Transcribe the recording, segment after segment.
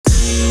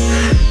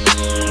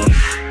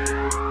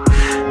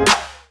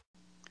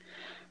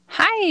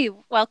Hi,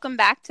 welcome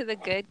back to the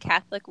Good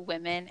Catholic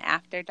Women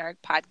After Dark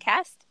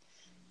podcast.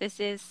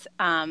 This is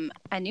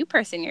a new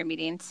person you're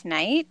meeting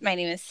tonight. My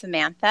name is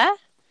Samantha,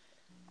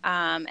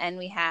 and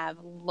we have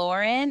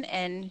Lauren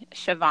and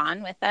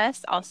Siobhan with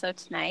us also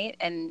tonight.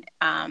 And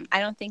I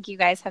don't think you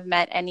guys have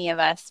met any of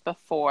us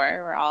before.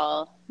 We're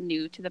all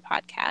new to the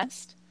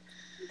podcast.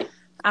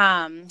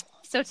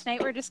 So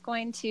tonight we're just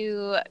going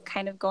to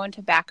kind of go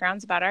into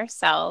backgrounds about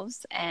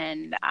ourselves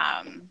and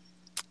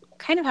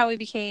kind of how we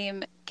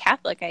became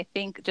Catholic, I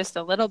think, just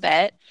a little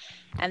bit.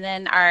 And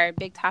then our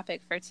big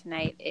topic for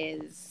tonight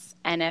is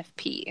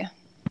NFP.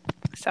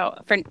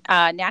 So for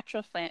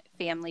natural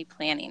family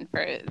planning,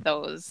 for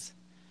those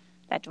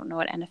that don't know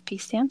what NFP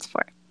stands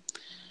for.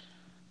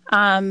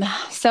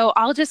 So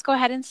I'll just go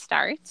ahead and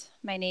start.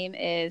 My name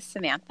is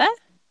Samantha.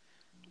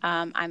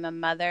 I'm a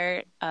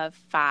mother of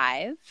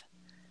 5.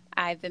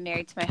 I've been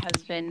married to my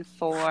husband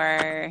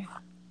for,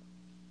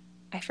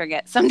 I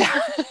forget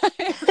sometimes.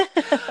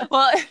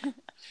 Well,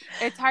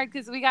 it's hard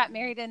because we got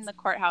married in the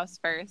courthouse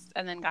first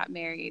and then got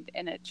married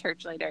in the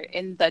church later.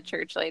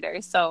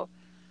 So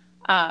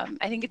I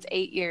think it's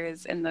 8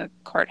 years in the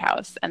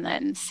courthouse and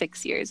then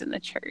 6 years in the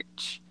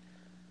church.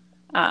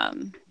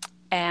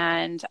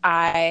 And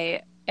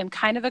I am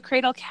kind of a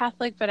cradle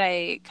Catholic, but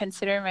I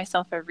consider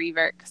myself a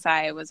revert because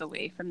I was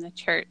away from the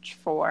church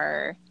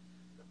for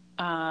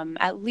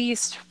at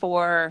least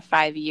 4 or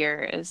 5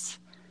 years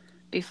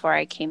before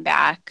I came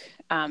back.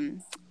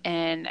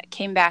 And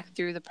came back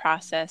through the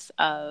process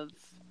of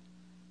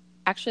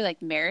actually like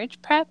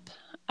marriage prep.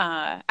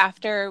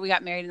 After we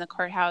got married in the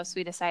courthouse,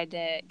 we decided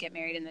to get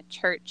married in the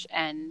church,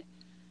 and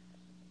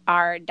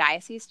our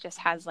diocese just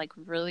has like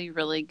really,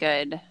 really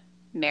good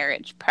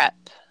marriage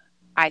prep,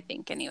 I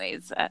think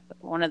anyways,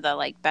 one of the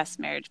like best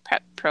marriage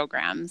prep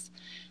programs.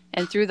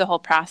 And through the whole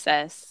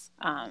process,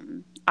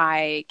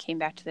 I came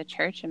back to the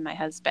church and my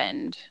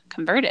husband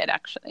converted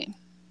actually.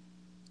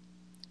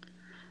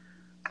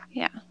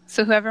 Yeah.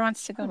 So whoever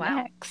wants to go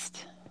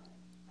next.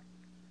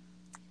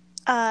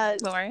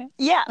 Lauren?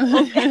 Yeah. I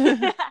was going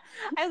to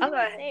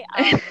say,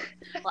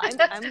 well,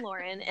 I'm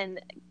Lauren,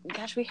 and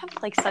gosh, we have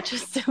like such a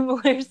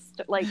similar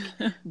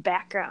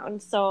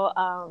background. So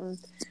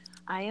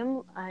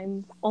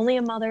I'm only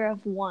a mother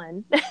of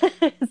 1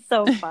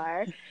 so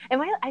far,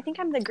 and I think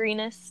I'm the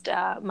greenest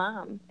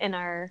mom in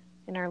our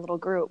little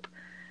group.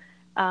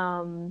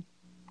 But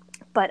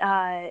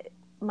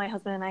my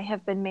husband and I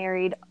have been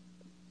married.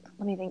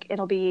 Let me think. I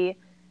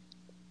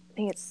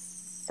think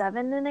it's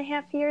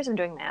 7.5 years. I'm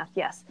doing math.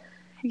 Yes.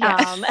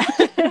 Yeah.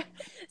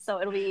 So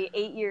it'll be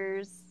 8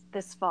 years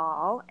this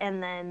fall.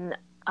 And then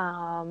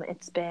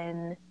it's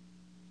been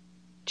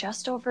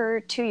just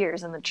over 2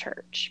 years in the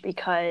church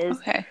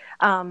because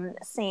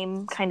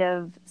same kind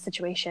of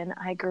situation.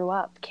 I grew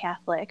up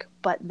Catholic,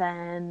 but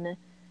then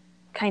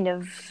kind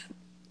of,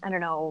 I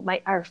don't know,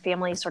 our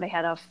family sort of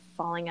had a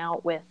falling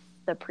out with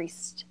the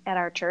priest at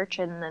our church,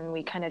 and then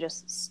we kind of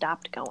just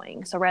stopped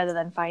going. So rather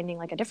than finding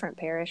like a different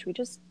parish, we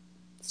just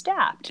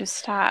stopped.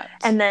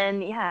 And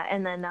then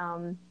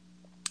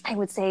I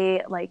would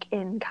say like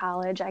in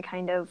college I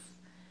kind of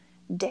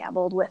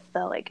dabbled with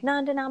the like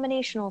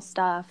non-denominational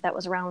stuff that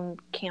was around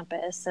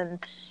campus,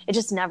 and it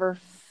just never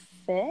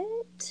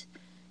fit.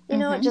 You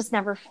know, it just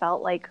never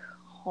felt like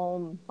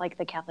home like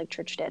the Catholic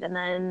Church did. And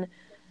then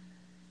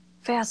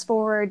fast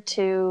forward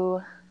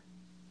to,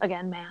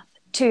 again, math,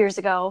 2 years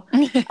ago.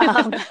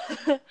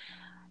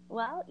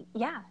 Well,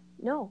 yeah,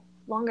 no,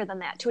 longer than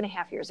that,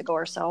 2.5 years ago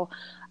or so.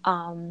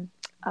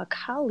 A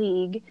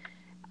colleague,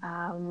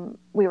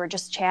 we were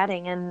just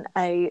chatting, and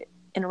I,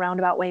 in a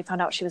roundabout way,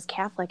 found out she was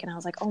Catholic, and I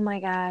was like, oh my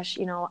gosh,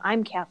 you know,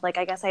 I'm Catholic.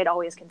 I guess I had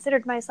always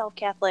considered myself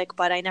Catholic,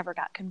 but I never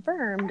got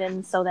confirmed.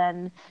 And so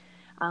then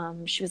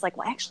she was like,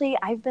 well, actually,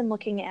 I've been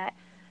looking at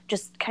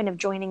just kind of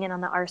joining in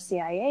on the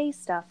RCIA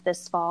stuff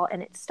this fall,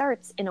 and it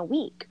starts in a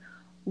week.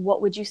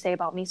 What would you say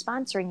about me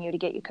sponsoring you to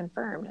get you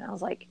confirmed? And I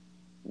was like,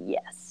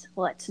 yes,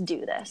 let's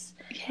do this.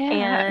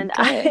 Yeah,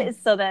 and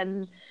so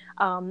then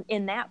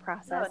in that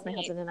process, my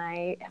husband and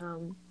I,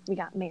 we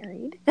got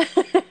married,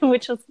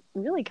 which was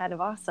really kind of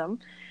awesome.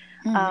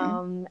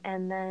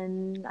 And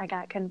then I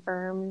got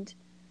confirmed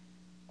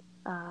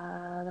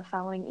the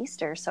following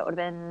Easter. So it would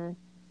have been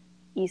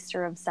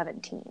Easter of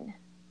 17.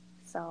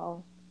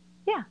 So,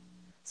 yeah.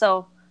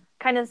 So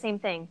kind of the same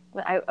thing.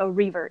 A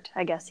revert,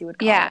 I guess you would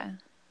call it. Yeah.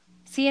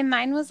 See, and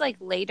mine was like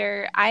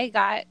later. I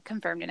got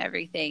confirmed and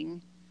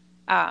everything.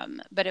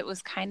 But it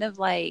was kind of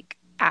like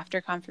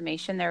after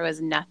confirmation, there was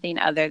nothing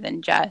other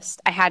than just,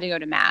 I had to go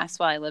to mass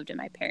while I lived in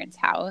my parents'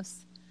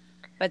 house.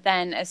 But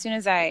then as soon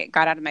as I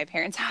got out of my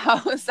parents'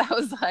 house, I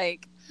was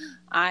like,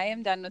 I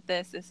am done with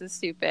this. This is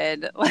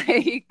stupid.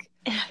 Like,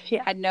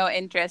 yeah. Had no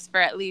interest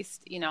for at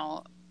least, you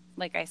know,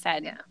 like I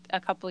said, a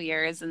couple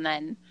years. And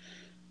then,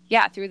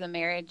 through the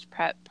marriage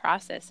prep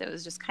process, it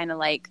was just kind of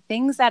like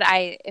things that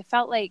I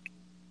felt like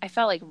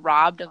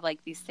robbed of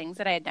like these things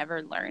that I had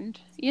never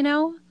learned, you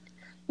know?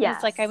 Yeah.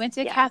 It's like I went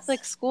to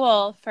Catholic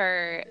school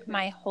for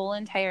my whole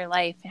entire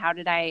life. How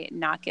did I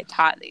not get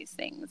taught these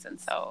things? And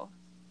so,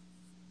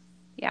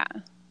 yeah.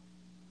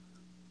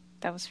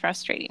 that was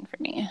frustrating for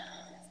me.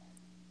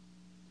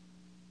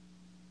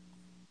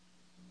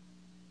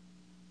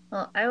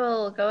 Well, I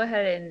will go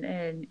ahead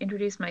and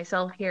introduce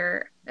myself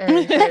here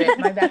and say that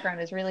my background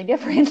is really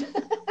different.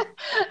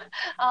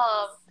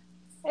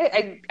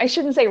 I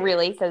shouldn't say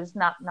really because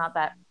not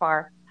that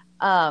far.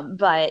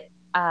 But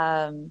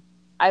I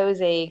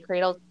was I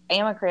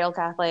am a cradle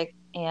Catholic,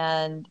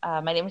 and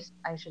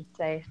I should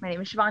say, my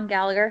name is Siobhan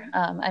Gallagher.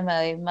 I'm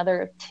a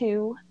mother of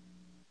two,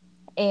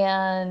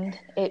 and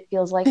it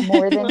feels like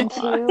more than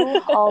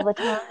two all the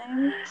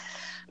time.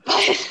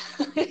 But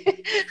but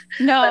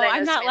No, I know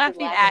I'm not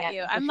Samantha's laughing laughing at at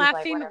you. me because I'm she's like,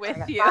 laughing whatever,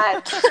 with you. I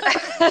got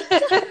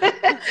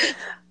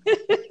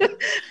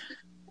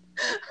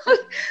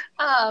five.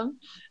 um,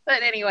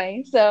 but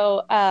anyway,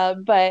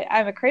 but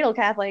I'm a cradle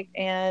Catholic,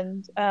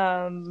 and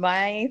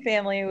my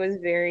family was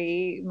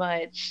very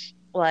much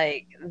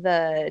like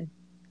the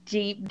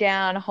deep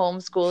down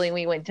homeschooling.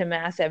 We went to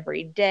mass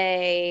every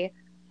day.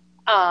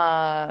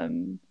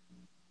 Um,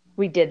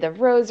 we did the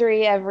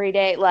rosary every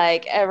day,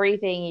 like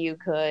everything you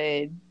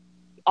could,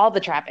 all the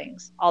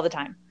trappings, all the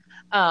time.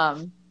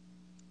 Um,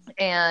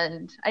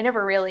 and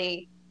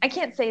I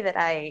can't say that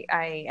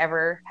I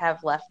ever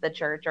have left the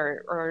church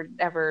or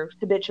ever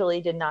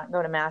habitually did not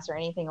go to mass or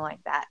anything like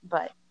that.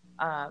 But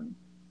um,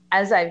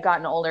 as I've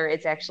gotten older,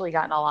 it's actually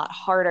gotten a lot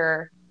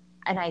harder.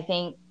 And I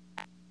think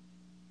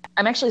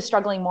I'm actually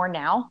struggling more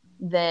now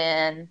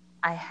than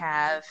I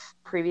have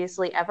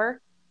previously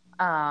ever.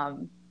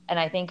 Um, and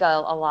I think a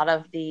lot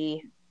of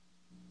the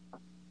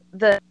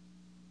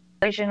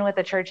relation with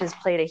the church has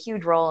played a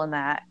huge role in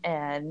that,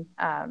 and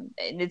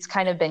it's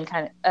kind of been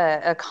kind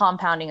of a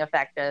compounding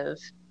effect of,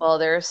 well,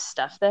 there's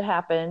stuff that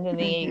happened in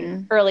the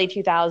Mm-hmm. early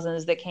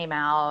 2000s that came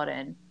out,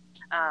 and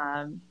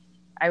um,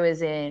 I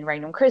was in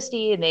Regnum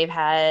Christi, and they've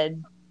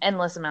had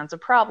endless amounts of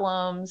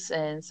problems,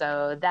 and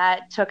so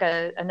that took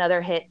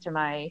another hit to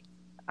my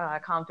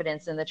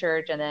confidence in the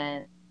church, and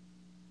then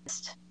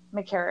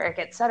McCarrick,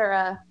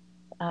 etc.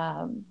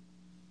 Um,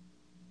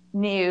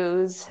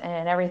 News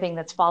and everything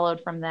that's followed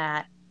from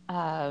that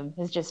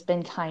has just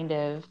been kind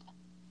of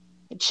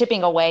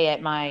chipping away at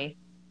my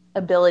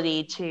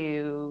ability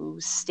to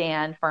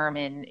stand firm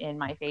in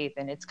my faith.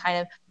 And it's kind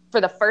of, for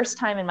the first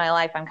time in my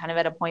life, I'm kind of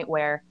at a point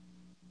where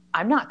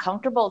I'm not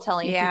comfortable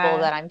telling people Yeah.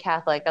 that I'm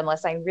Catholic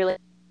unless I really,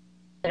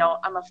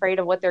 I'm afraid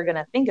of what they're going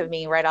to think of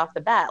me right off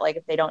the bat. Like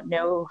if they don't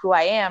know who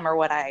I am or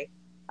what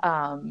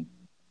um,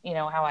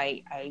 how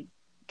I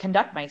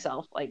conduct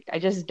myself. Like I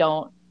just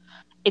don't,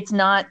 it's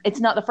not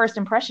the first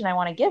impression I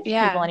want to give to people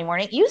Yeah. anymore.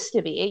 And it used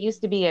to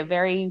be a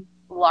very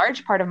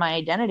large part of my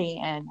identity,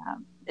 and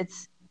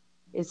it's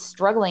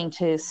struggling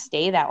to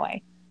stay that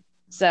way.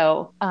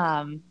 So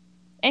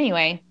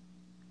anyway,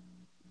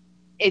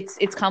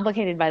 it's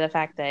complicated by the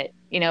fact that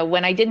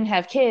when I didn't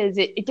have kids,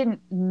 it didn't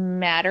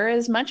matter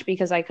as much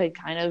because I could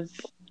kind of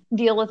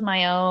deal with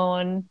my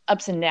own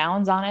ups and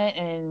downs on it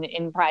and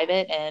in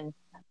private, and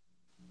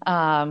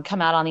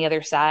come out on the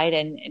other side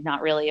and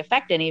not really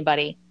affect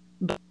anybody.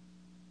 But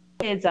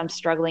kids, I'm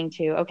struggling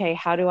to, okay,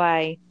 how do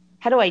I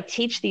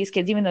teach these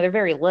kids, even though they're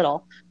very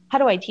little, how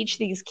do I teach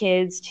these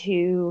kids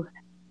to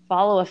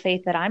follow a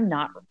faith that I'm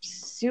not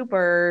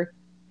super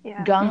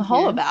Yeah. gung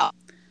ho Mm-hmm. about?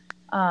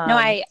 No,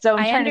 I So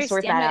I'm I trying to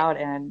sort understand that what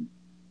out, and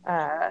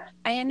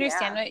I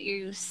understand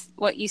yeah.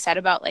 what you said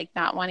about like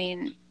not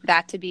wanting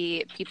that to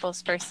be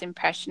people's first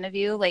impression of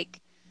you. Like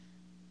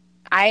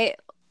I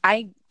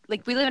I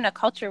like we live in a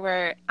culture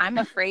where I'm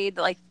afraid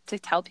like to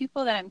tell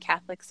people that I'm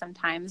Catholic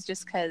sometimes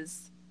just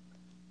cuz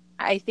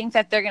I think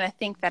that they're going to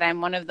think that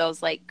I'm one of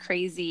those like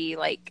crazy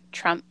like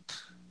Trump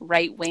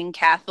right-wing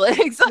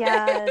Catholics.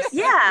 Yes.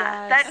 Yeah,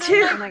 Yes. that And I'm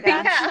too. Oh like my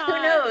that's gosh. Yeah, who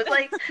not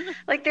knows?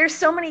 Like there's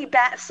so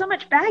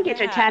much baggage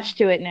yeah. attached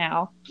to it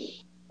now.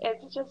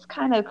 It's just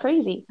kind of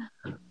crazy.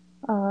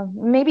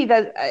 Maybe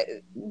that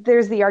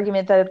there's the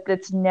argument that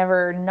that's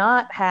never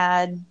not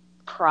had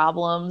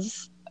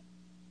problems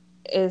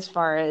as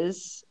far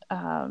as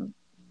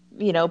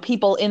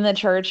people in the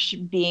church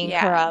being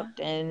Yeah. corrupt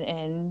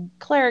and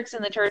clerics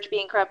in the church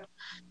being corrupt.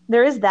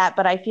 There is that,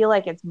 but I feel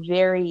like it's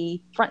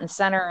very front and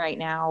center right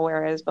now,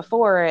 whereas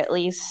before, at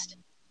least,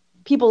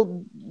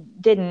 people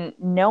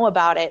didn't know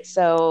about it,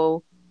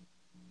 so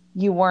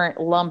you weren't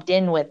lumped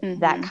in with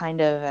that Mhm.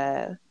 kind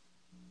of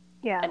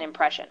Yeah. an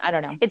impression. I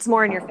don't know. It's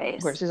more in your Of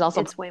course, face. there's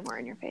also It's way more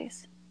in your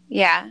face.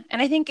 Yeah.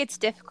 And I think it's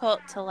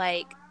difficult to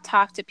like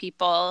talk to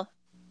people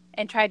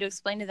and try to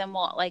explain to them,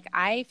 well, like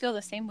I feel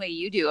the same way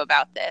you do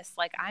about this.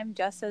 Like I'm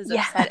just as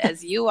Yeah. upset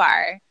as you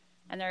are.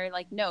 And they're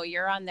like, no,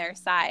 you're on their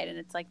side. And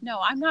it's like, no,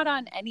 I'm not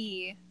on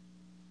any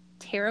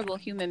terrible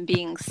human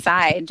being's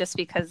side just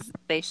because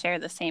they share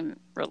the same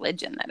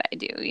religion that I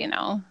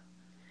do.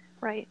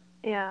 Right.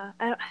 Yeah.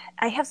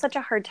 I have such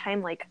a hard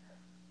time like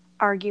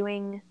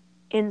arguing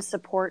in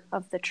support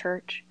of the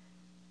church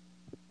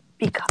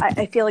because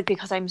I feel like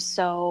because I'm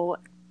so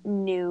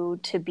new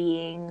to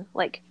being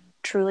like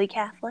truly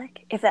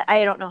Catholic. If that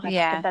I don't know if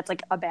Yeah. that's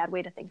like a bad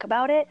way to think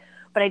about it,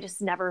 but I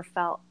just never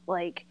felt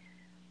like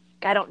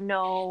I don't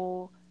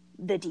know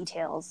the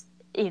details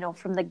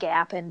from the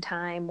gap in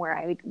time where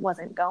I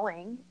wasn't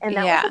going. And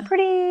that was a Yeah.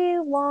 pretty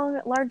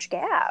large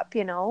gap,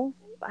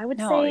 I would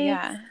No, say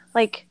yeah.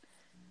 like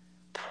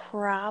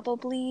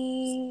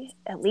probably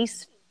at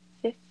least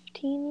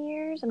 15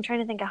 years. I'm trying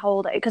to think of how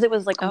old because it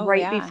was like Oh,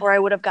 right yeah. before I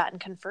would have gotten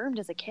confirmed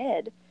as a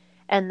kid.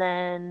 And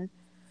then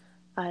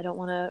I don't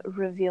want to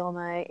reveal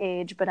my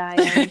age, but I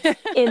am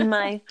in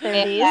my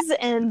 30s.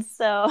 And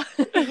so,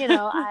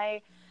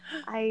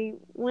 I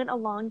went a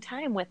long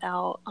time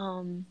without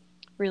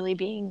really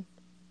being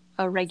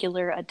a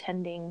regular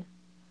attending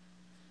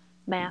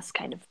mass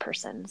kind of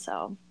person.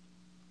 So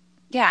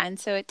Yeah, and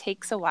so it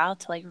takes a while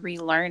to like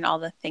relearn all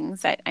the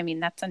things that, I mean,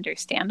 that's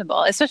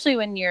understandable, especially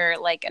when you're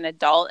like an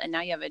adult and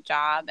now you have a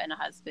job and a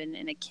husband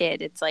and a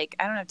kid. It's like,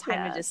 I don't have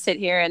time to just sit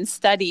here and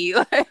study.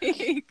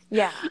 Like,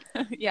 yeah.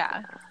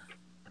 yeah.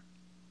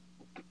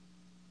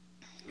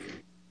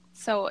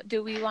 So,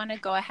 do we want to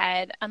go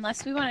ahead,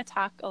 unless we want to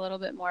talk a little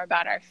bit more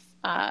about our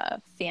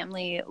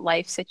family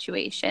life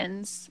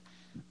situations,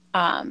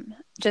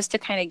 just to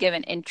kind of give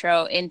an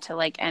intro into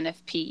like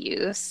NFP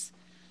use.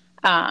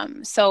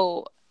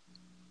 So,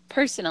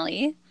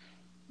 personally,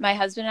 my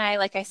husband and I,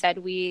 like I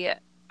said,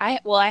 I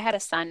had a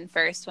son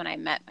first when I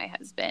met my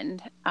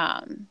husband,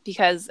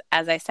 because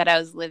as I said, I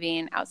was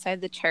living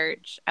outside the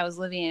church. I was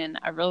living in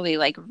a really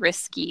like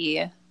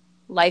risky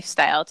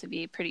lifestyle, to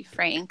be pretty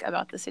frank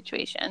about the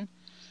situation.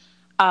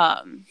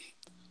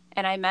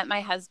 And I met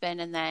my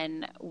husband, and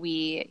then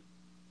we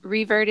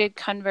reverted,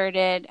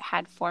 converted,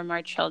 had 4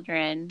 more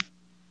children.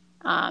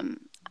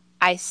 Um,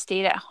 I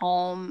stayed at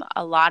home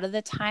a lot of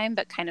the time,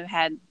 but kind of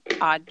had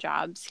odd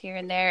jobs here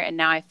and there. And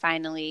now I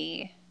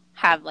finally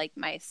have like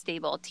my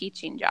stable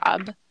teaching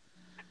job.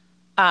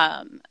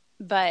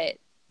 But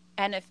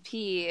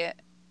NFP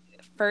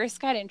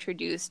first got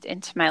introduced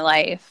into my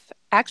life.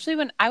 Actually,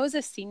 when I was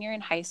a senior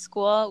in high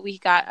school, we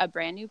got a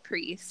brand new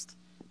priest.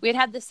 We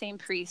had the same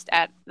priest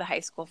at the high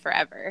school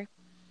forever.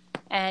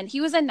 And he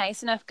was a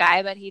nice enough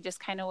guy, but he just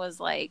kind of was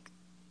like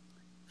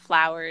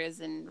flowers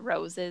and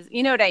roses.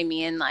 You know what I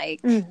mean? Like,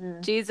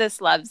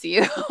 Jesus loves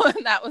you.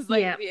 And that was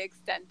like the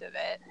extent of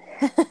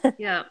it.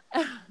 Yeah.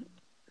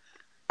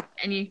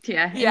 And you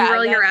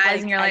roll your eyes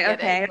and you're like,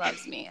 okay. He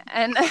loves me.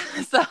 And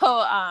so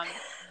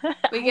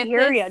we get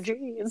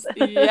Jeez.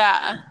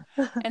 Yeah.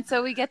 And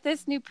so we get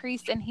this new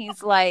priest, and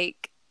he's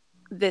like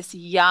this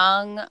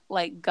young,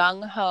 like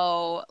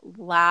gung-ho,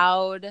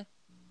 loud,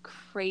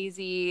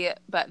 crazy,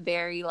 but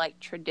very like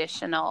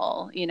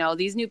traditional.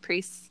 These new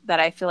priests that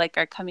I feel like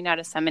are coming out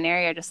of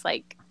seminary are just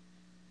like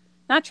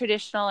not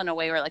traditional in a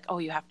way where like, oh,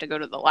 you have to go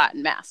to the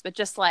Latin mass, but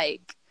just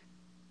like,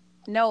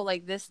 no,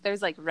 like this,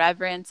 there's like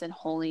reverence and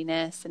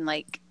holiness, and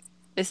like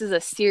this is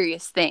a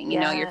serious thing.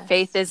 Your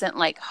faith isn't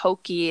like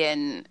hokey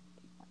and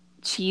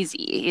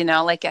cheesy,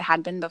 like it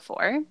had been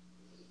before.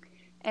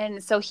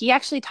 And so he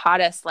actually taught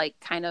us like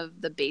kind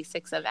of the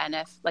basics of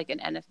like an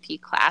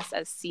NFP class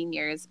as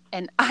seniors.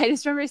 And I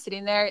just remember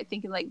sitting there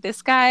thinking like,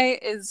 this guy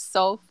is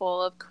so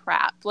full of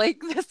crap.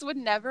 Like this would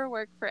never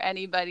work for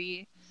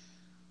anybody.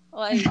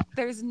 Like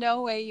there's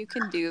no way you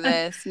can do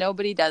this.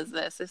 Nobody does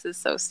this. This is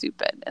so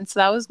stupid. And so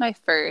that was my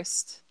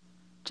first,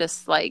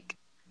 just like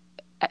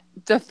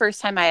the first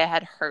time I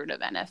had heard of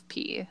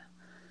NFP.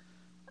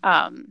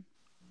 And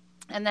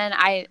then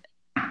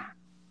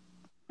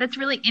That's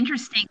really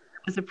interesting.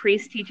 As a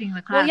priest teaching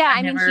the class. Well, yeah,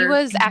 I mean,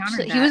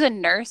 he was a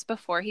nurse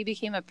before he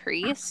became a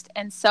priest,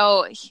 and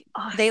so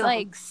they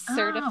like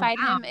certified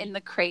him in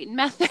the Creighton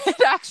method.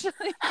 Actually,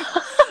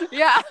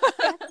 yeah,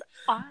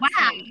 wow,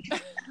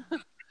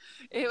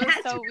 it was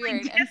so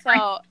weird. And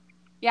so,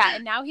 yeah,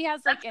 and now he has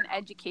like an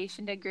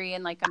education degree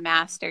and like a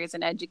master's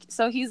in education.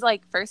 So he's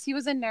like, first he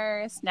was a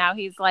nurse, now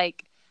he's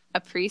like a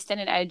priest and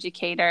an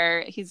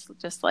educator. He's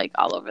just like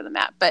all over the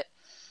map, but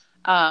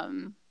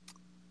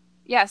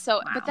yeah. So,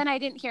 wow. But then I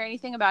didn't hear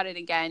anything about it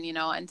again,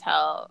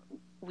 until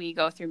we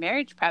go through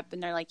marriage prep,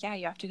 and they're like, yeah,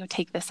 you have to go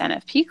take this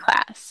NFP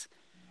class.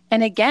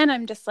 And again,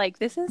 I'm just like,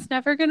 this is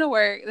never going to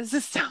work. This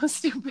is so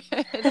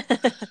stupid.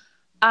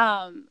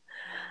 But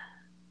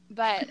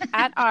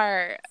at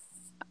our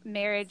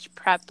marriage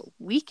prep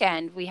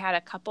weekend, we had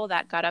a couple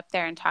that got up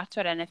there and talked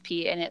about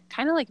NFP, and it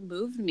kind of like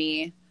moved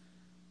me,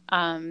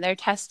 their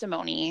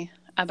testimony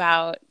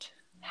about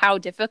how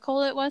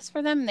difficult it was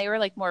for them. They were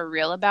like more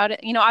real about it.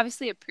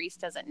 Obviously a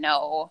priest doesn't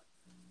know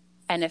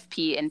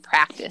NFP in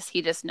practice.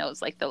 He just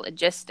knows like the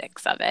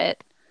logistics of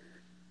it.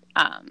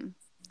 And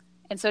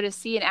so to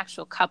see an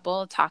actual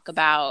couple talk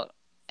about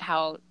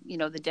how,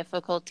 the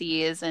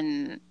difficulties,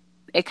 and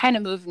it kind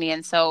of moved me.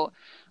 And so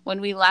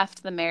when we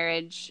left the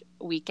marriage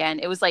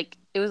weekend, it was like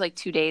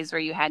 2 days where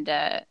you had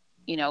to,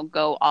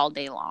 go all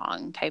day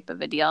long type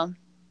of a deal.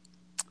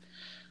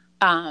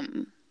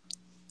 I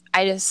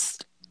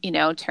just,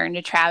 turned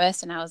to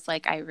Travis and I was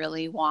like, I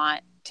really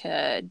want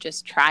to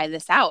just try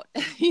this out,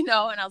 and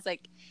I was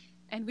like,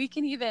 and we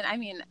can even,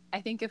 I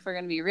think if we're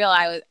going to be real,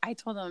 I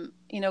told him,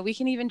 we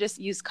can even just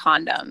use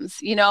condoms,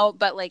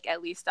 but like,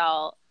 at least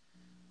I'll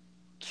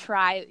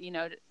try, be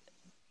charting.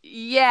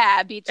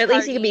 At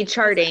least you could be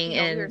charting,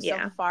 and we were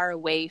so far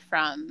away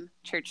from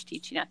church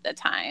teaching at the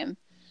time.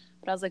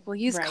 But I was like, we'll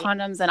use Right.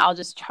 condoms and I'll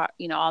just chart,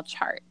 I'll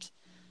chart.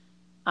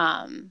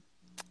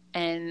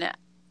 And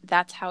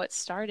that's how it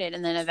started.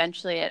 And then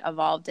eventually it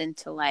evolved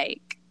into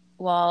like,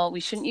 well, we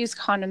shouldn't use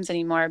condoms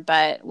anymore,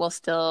 but we'll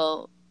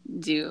still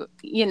do,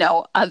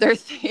 other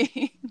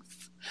things.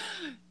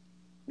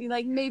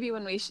 Like maybe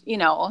when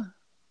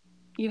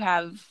you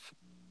have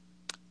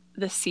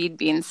the seed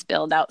being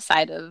spilled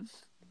outside of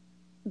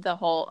the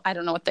whole, I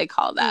don't know what they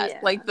call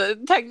that, like the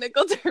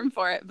technical term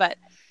for it,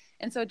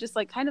 and so it just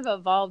like kind of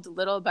evolved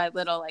little by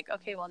little, like,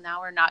 okay, well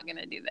now we're not going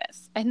to do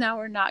this. And now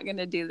we're not going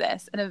to do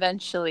this. And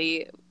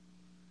eventually,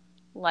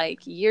 like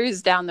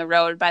years down the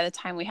road, by the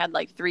time we had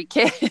like 3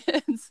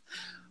 kids,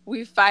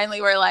 we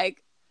finally were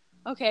like,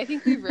 okay, I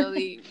think we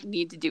really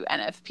need to do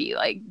NFP,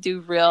 like do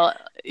real,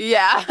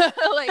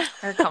 like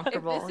are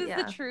comfortable. If this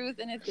is the truth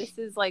and if this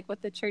is like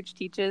what the church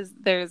teaches,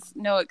 there's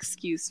no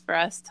excuse for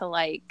us to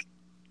like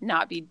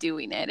not be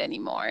doing it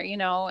anymore,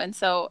 And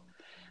so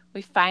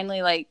we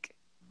finally like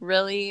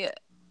really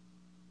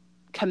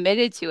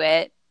committed to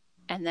it,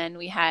 and then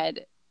we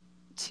had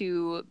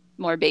 2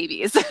 more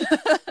babies.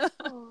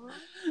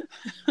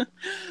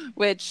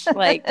 Which,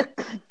 like,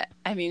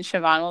 I mean,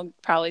 Siobhan will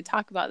probably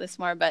talk about this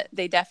more, but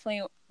they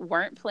definitely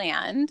weren't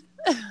planned.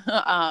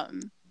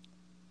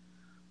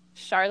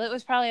 Charlotte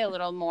was probably a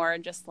little more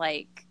just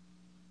like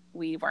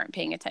we weren't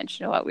paying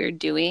attention to what we were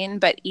doing,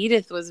 but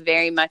Edith was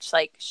very much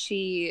like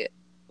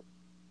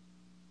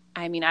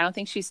I don't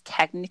think she's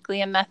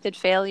technically a method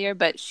failure,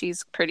 but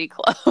she's pretty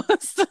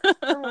close.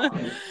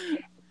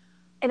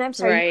 And I'm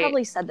sorry, you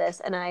probably said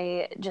this and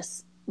I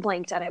just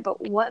blanked on it,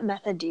 but what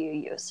method do you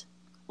use?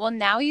 Well,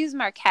 now we use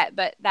Marquette,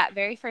 but that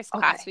very first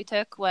class we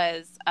took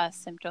was a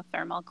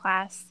symptothermal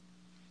class.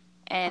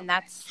 And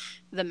that's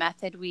the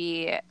method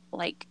we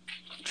like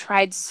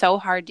tried so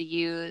hard to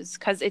use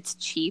because it's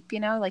cheap,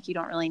 like you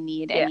don't really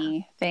need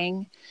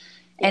anything.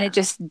 And it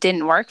just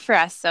didn't work for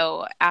us.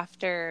 So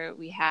after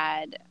we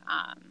had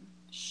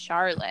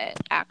Charlotte,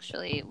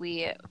 actually,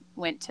 we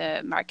went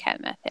to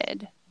Marquette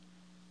method,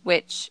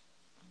 which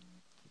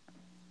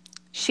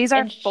she's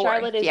our 4th.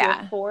 Charlotte is your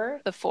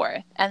 4th? The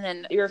 4th. And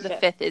then your the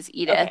 5th is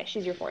Edith. Okay,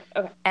 she's your 4th.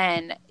 Okay.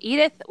 And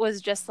Edith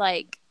was just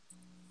like,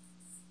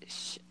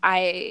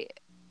 I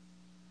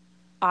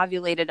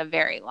ovulated a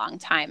very long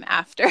time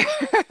after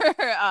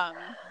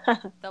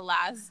the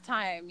last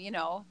time,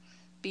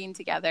 being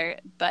together.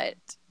 But,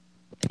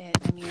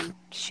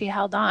 she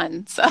held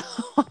on, so...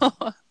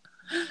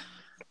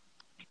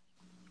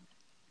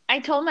 I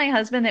told my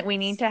husband that we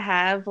need to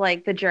have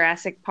like the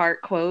Jurassic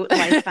Park quote,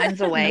 "Life finds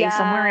a way,"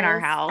 somewhere in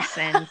our house,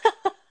 and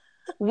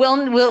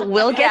we'll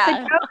get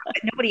the joke, but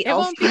nobody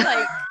else. It won't be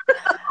like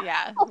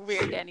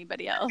weird to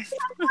anybody else.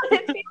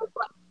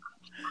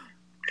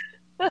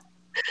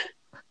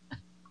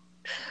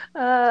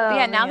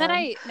 Now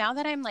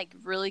that I'm like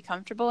really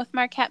comfortable with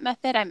Marquette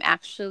method, I'm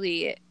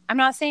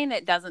not saying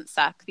it doesn't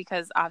suck,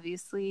 because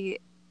obviously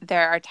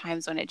there are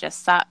times when it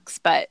just sucks,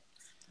 but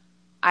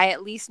I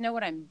at least know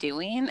what I'm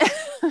doing.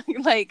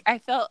 Like I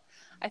feel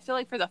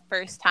like for the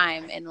first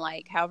time in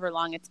like however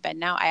long it's been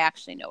now, I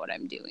actually know what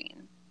I'm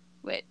doing,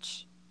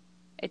 which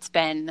it's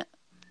been,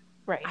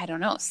 I don't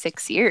know,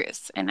 6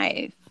 years, and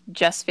I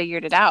just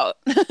figured it out.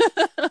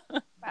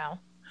 Wow.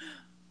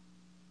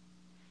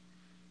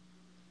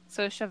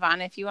 So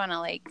Siobhan, if you want to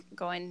like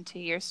go into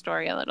your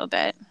story a little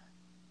bit.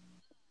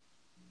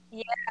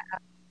 Yeah.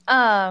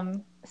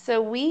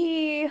 So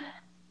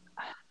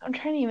I'm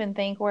trying to even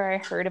think where I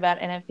heard about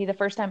NFP the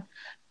first time.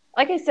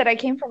 Like I said, I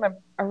came from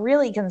a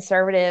really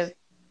conservative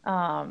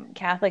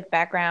Catholic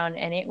background,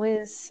 and it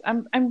was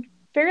I'm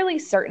fairly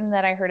certain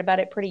that I heard about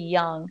it pretty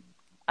young.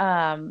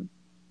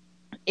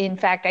 In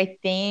fact, I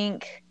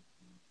think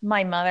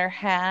my mother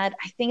had,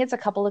 I think it's a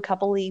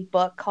couple-y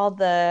book called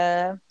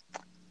The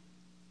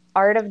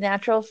Art of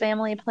Natural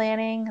Family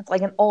Planning. It's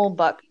like an old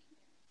book.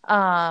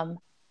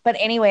 But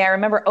anyway, I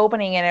remember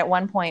opening it at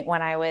one point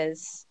when I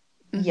was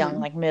young,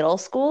 like middle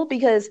school,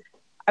 because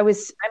I'm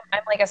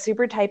like a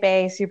super type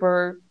A,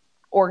 super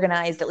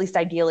organized, at least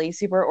ideally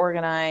super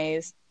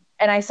organized.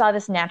 And I saw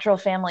this natural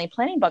family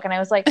planning book, and I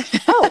was like,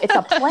 oh, it's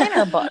a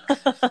planner book.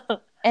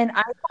 And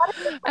I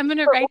thought I'm going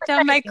to write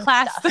down my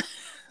class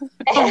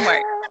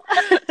homework.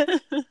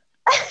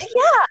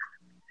 Yeah.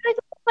 I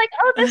was like,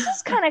 oh, this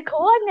is kind of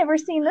cool. I've never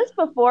seen this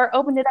before.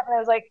 Opened it up, and I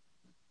was like,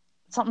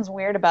 something's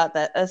weird about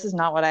that. This is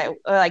not what I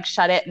like.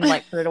 Shut it and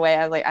like put it away.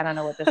 I was like, I don't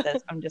know what this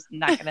is. I'm just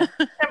not gonna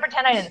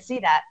pretend I didn't see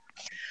that.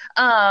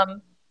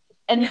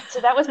 And so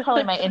that was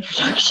probably my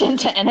introduction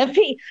to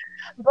NFP.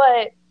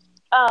 But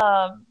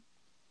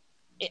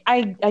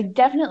I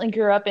definitely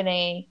grew up in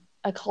a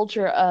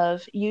culture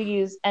of you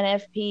use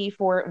NFP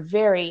for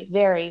very,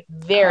 very,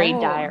 very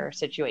dire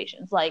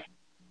situations, like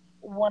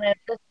one of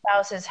the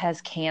spouses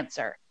has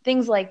cancer,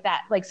 things like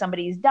that, like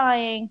somebody's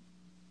dying.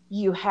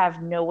 You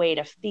have no way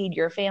to feed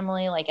your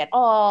family, like at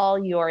all.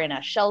 You're in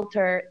a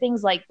shelter,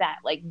 things like that,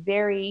 like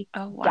very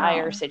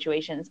dire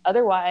situations.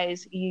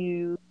 Otherwise,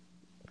 you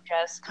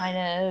just kind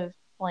of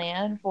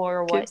plan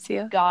for what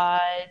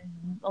God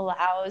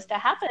allows to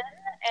happen.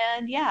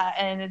 And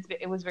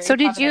it was very so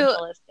did you,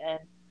 and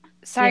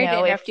Sorry to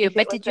interrupt you, if it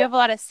but was did you have a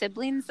lot of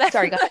siblings?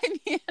 Sorry, go ahead.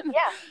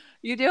 Yeah.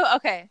 You do?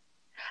 Okay.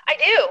 I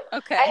do.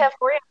 Okay. I have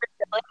 4 younger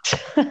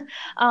siblings.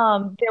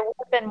 There would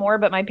have been more,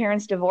 but my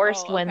parents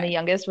divorced when the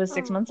youngest was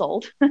 6 months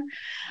old.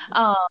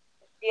 um,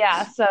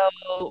 yeah, so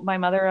my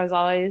mother has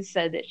always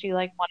said that she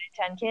like wanted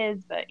 10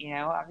 kids, but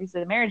obviously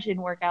the marriage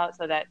didn't work out,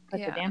 so that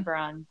puts a damper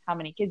on how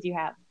many kids you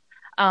have.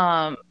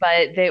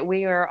 But that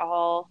we are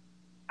all,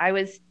 I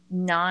was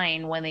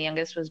 9 when the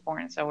youngest was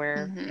born, so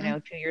we're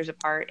 2 years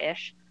apart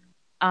ish.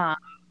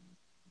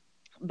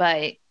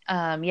 But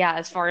yeah,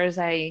 as far as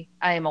I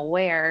am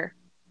aware,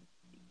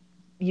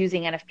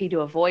 using NFP to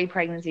avoid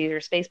pregnancies or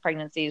space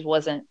pregnancies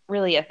wasn't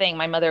really a thing.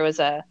 My mother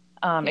was a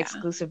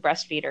exclusive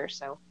breastfeeder,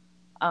 so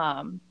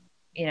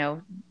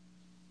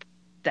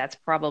that's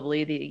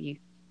probably the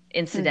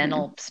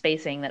incidental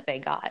spacing that they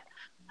got.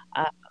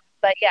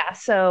 But yeah,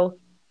 so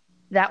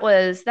that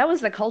was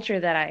the culture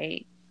that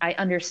I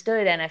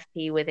understood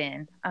NFP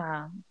within.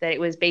 That it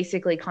was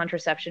basically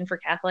contraception for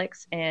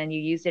Catholics, and you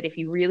used it if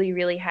you really,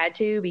 really had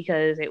to,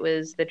 because it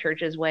was the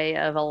church's way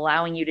of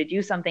allowing you to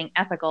do something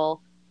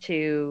ethical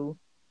to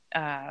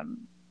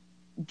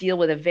deal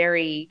with a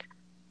very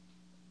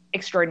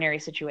extraordinary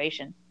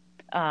situation.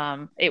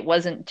 It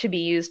wasn't to be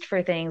used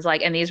for things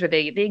like, and these were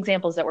the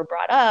examples that were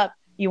brought up.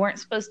 You weren't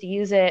supposed to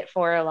use it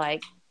for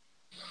like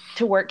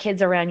to work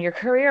kids around your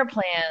career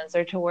plans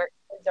or to work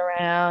kids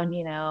around,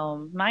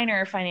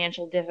 minor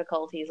financial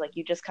difficulties. Like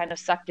you just kind of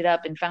sucked it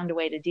up and found a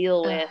way to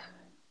deal with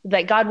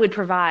that God would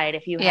provide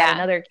if you had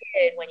another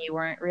kid when you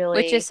weren't really,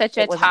 which is such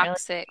a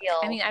toxic,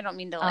 really I mean, I don't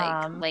mean to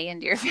like lay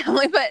into your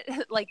family, but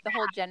like the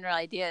whole general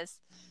idea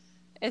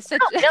is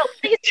such no,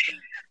 please.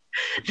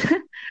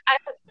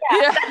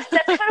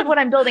 That's kind of what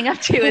I'm building up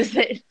to, is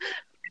that it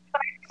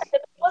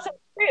wasn't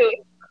true.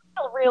 It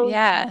was a real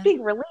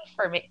big relief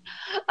for me.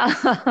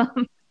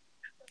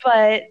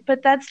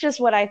 But that's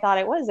just what I thought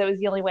it was. It was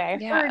the only way I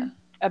heard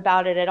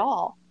about it at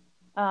all.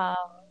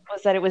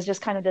 Was that it was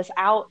just kind of this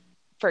out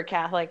for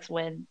Catholics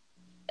when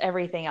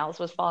everything else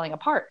was falling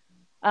apart.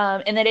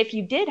 And that if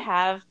you did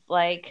have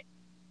like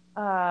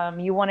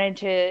you wanted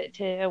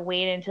to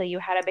wait until you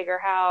had a bigger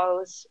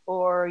house,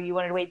 or you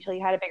wanted to wait until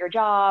you had a bigger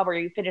job, or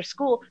you finished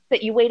school,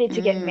 that you waited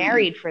to get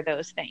married for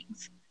those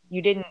things.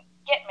 You didn't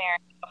get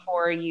married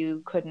before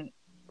you couldn't,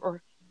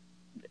 or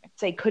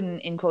say couldn't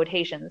in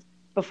quotations,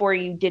 before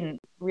you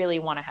didn't really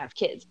want to have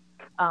kids.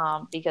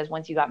 Because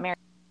once you got married,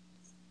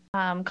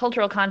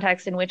 cultural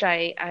context in which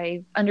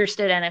I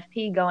understood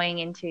NFP going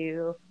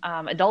into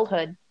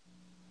adulthood,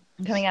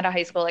 coming out of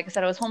high school. Like I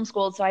said, I was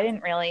homeschooled, so I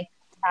didn't really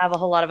have a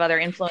whole lot of other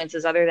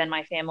influences other than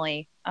my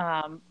family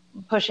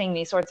pushing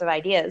these sorts of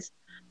ideas.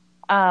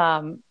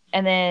 And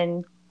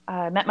then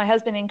met my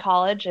husband in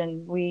college,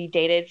 and we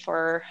dated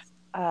for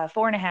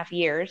 4.5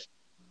 years,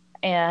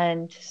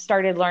 and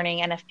started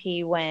learning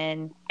NFP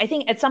when I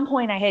think at some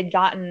point I had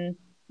gotten,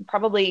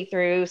 probably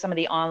through some of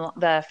the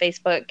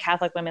Facebook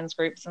Catholic women's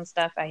groups and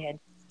stuff, I had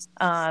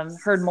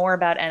heard more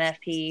about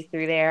NFP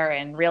through there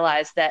and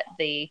realized that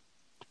the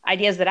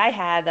ideas that I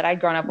had, that I'd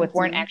grown up with,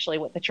 weren't actually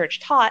what the church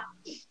taught.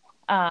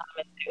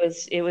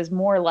 It was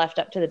more left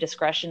up to the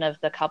discretion of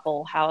the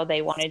couple how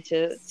they wanted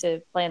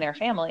to plan their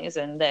families,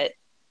 and that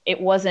it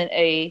wasn't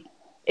a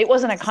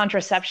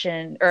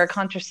contraception or a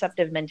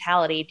contraceptive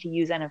mentality to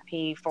use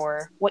NFP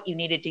for what you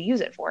needed to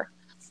use it for.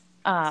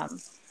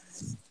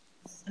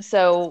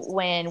 So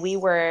when we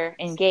were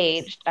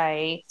engaged,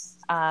 I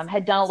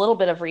had done a little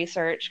bit of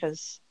research,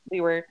 because we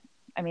were,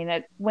 I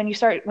mean, when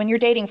you're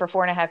dating for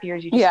 4.5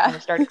 years, you just kind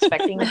of start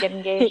expecting to get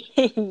engaged.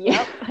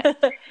 Yep.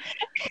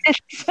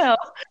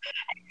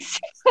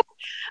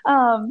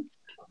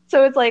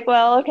 So it's like,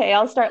 well, okay,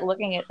 I'll start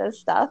looking at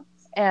this stuff.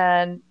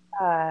 And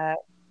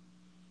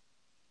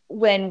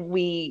when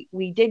we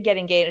did get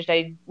engaged,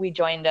 we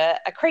joined a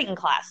Creighton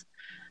class,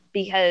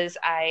 because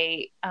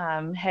I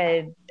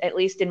had, at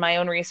least in my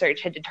own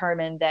research, had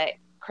determined that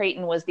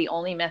Creighton was the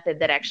only method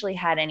that actually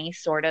had any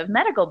sort of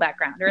medical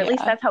background, or at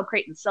least that's how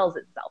Creighton sells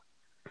itself.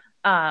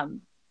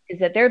 Is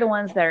that they're the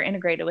ones that are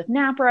integrated with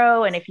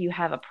NAPRO, and if you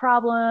have a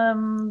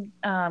problem,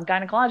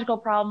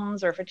 gynecological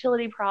problems or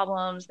fertility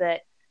problems,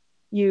 that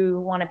you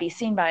want to be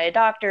seen by a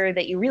doctor,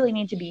 that you really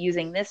need to be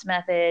using this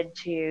method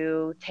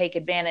to take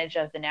advantage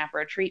of the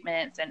NAPRO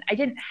treatments. And I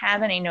didn't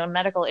have any known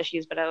medical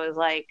issues, but I was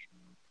like,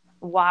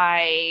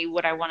 why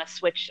would I want to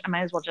switch? I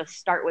might as well just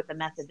start with the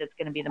method that's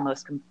going to be the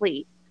most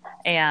complete.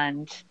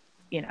 And,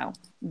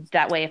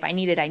 that way, if I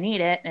need it, I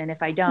need it. And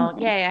if I don't,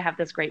 yay, I have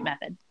this great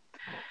method.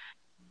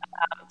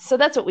 So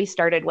that's what we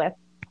started with.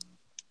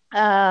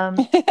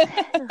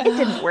 It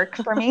didn't work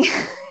for me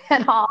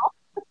at all.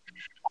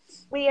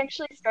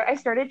 I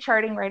started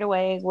charting right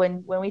away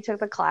when we took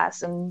the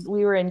class, and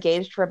we were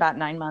engaged for about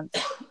 9 months.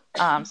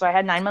 So I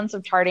had 9 months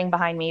of charting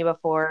behind me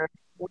before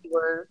we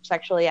were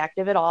sexually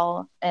active at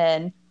all.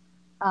 And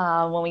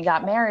when we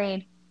got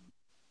married,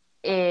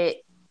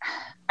 I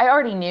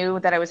already knew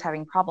that I was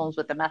having problems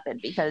with the method,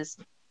 because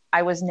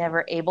I was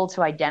never able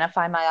to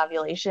identify my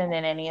ovulation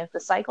in any of the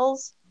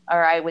cycles.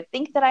 or I would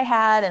think that I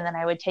had, and then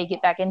I would take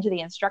it back into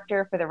the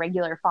instructor for the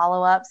regular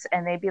follow-ups,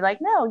 and they'd be like,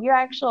 no, your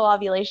actual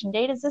ovulation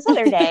date is this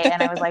other day.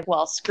 And I was like,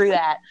 well, screw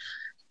that.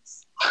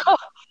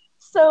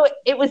 So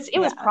it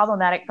was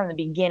problematic from the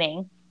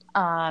beginning,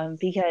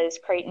 because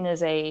Creighton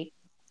is a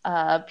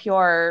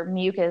pure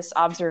mucus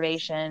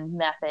observation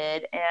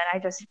method, and I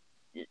just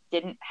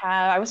didn't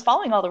have. I was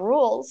following all the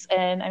rules,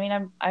 and I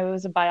mean, I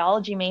was a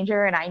biology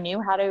major, and I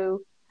knew how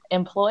to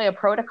employ a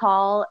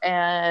protocol,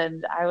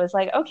 and I was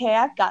like, okay,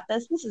 I've got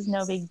this. This is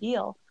no big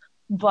deal,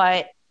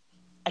 but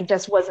I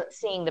just wasn't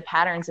seeing the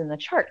patterns in the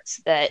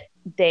charts that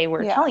they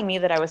were telling me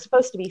that I was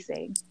supposed to be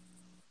seeing.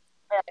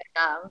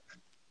 And,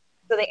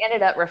 so they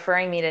ended up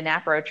referring me to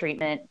NAPRO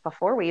treatment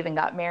before we even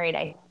got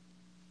married,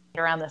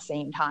 around the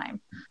same time.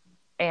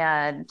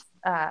 And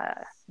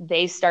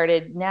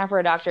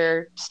NAPRO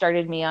doctor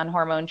started me on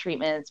hormone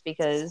treatments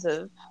because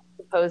of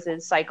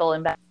supposed cycle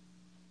imbalance,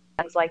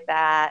 things like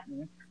that.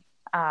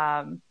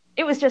 And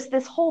it was just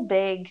this whole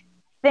big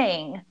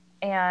thing.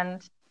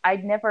 And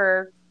I'd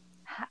never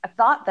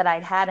thought that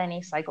I'd had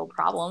any cycle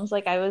problems.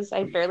 Like I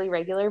had fairly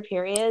regular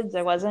periods.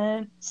 I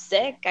wasn't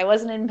sick. I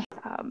wasn't in.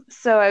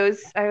 So I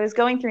was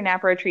going through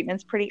NAPRO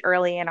treatments pretty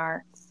early in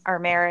our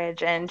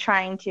marriage and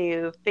trying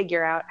to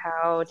figure out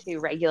how to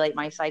regulate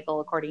my cycle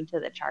according to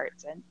the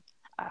charts.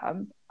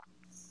 And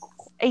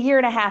a year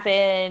and a half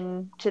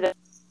into the,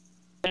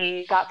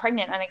 I got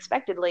pregnant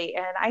unexpectedly,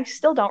 and I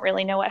still don't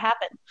really know what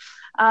happened.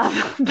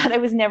 But I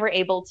was never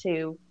able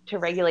to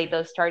regulate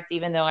those charts,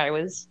 even though I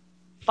was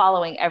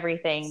following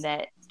everything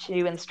that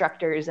two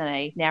instructors and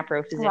a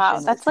NAPRO physician. Wow,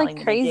 that's were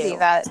like crazy.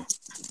 That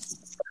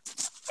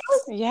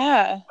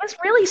it was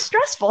really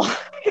stressful.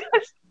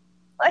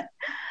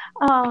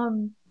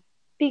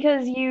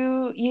 Because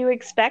you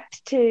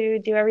expect to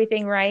do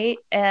everything right,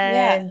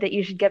 and that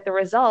you should get the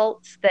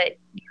results that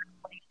you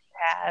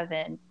have.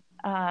 And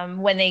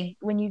when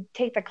you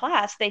take the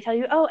class, they tell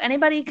you, oh,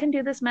 anybody can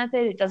do this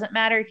method. It doesn't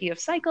matter if you have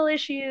cycle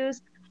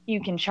issues.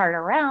 You can chart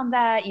around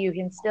that. You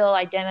can still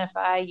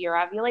identify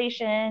your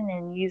ovulation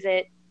and use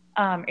it,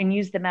 and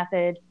use the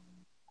method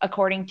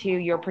according to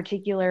your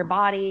particular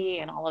body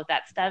and all of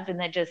that stuff. And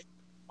that just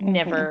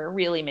never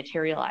really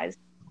materialized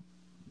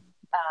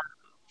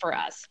for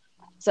us.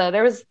 So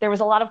there was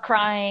a lot of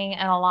crying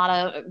and a lot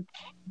of,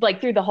 like,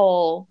 through the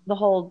whole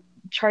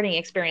charting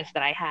experience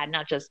that I had,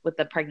 not just with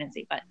the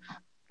pregnancy, but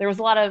there was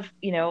a lot of,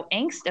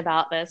 angst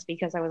about this,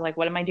 because I was like,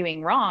 what am I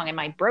doing wrong? Am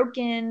I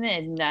broken?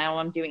 And now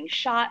I'm doing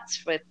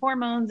shots with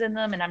hormones in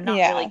them, and I'm not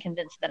really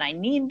convinced that I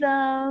need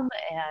them.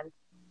 And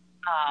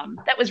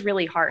that was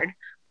really hard.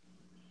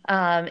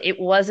 It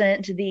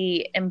wasn't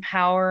the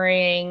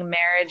empowering,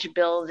 marriage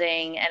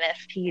building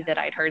NFP that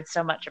I'd heard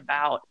so much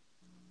about.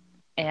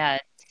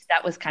 And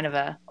that was kind of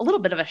a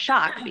little bit of a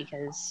shock,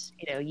 because,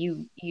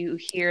 you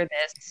hear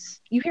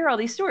all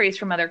these stories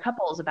from other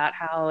couples about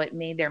how it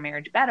made their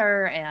marriage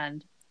better.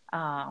 And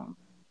I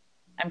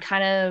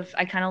kind of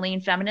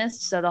lean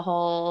feminist. So the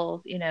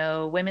whole,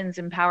 women's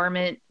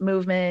empowerment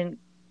movement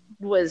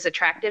was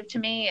attractive to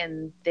me,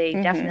 and they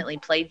definitely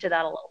played to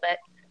that a little bit.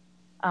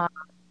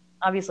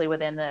 Obviously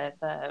within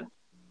the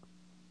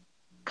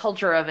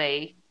culture of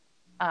a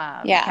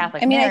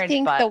Catholic marriage. I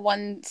think the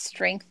one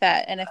strength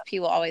that NFP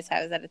will always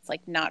have is that it's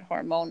like not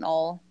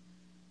hormonal.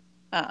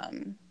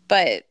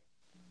 But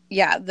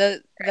yeah,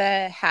 the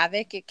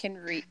havoc it can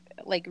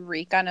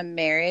wreak on a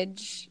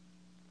marriage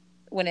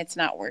when it's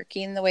not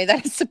working the way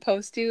that it's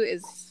supposed to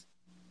is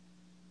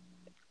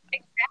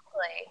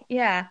exactly.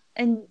 Yeah.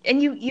 And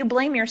you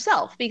blame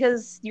yourself,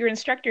 because your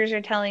instructors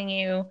are telling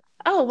you,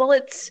 oh, well,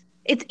 it's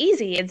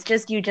easy. It's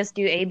just, you just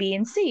do A, B,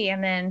 and C,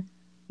 and then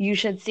you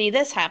should see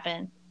this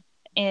happen.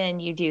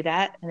 And you do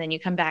that, and then you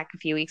come back a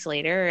few weeks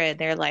later, and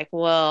they're like,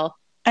 well,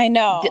 I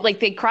know. Like,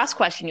 they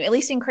cross-question you, at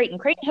least in Creighton.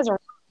 Creighton has a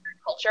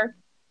culture,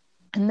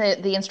 and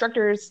the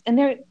instructors,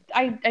 and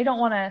I don't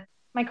want to,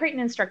 my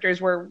Creighton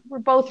instructors were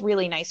both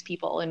really nice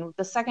people. And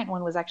the second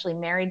one was actually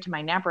married to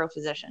my NAPRO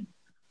physician.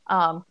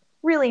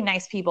 Really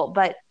nice people,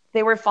 but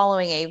they were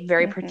following a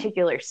very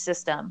particular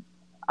system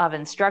of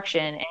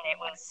instruction. And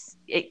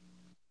it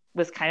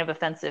was kind of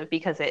offensive,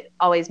 because it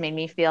always made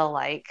me feel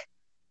like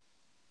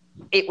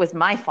it was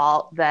my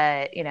fault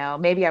that,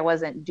 maybe I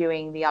wasn't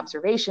doing the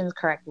observations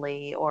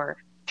correctly or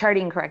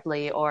charting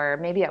correctly, or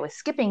maybe I was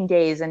skipping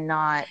days and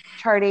not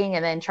charting,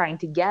 and then trying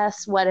to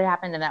guess what had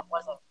happened. And that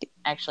wasn't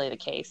actually the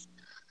case.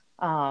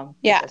 No,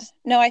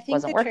 I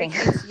think the church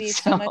needs to be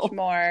so much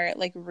more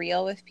like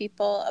real with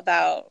people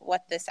about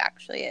what this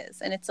actually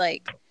is. And it's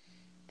like,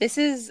 this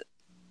is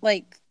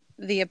like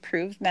the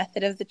approved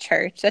method of the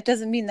church. That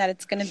doesn't mean that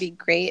it's going to be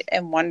great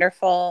and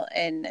wonderful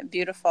and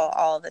beautiful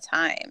all the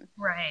time.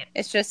 Right.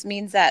 It just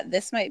means that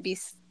this might be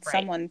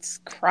someone's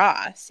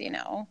cross,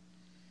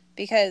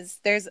 because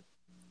there's,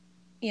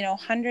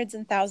 hundreds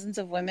and thousands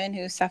of women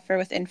who suffer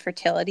with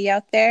infertility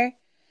out there.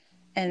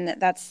 And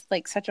that's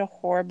like such a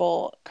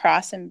horrible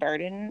cross and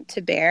burden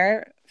to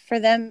bear for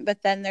them.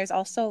 But then there's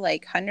also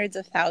like hundreds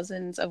of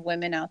thousands of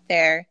women out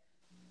there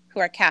who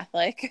are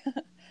Catholic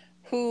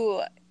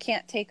who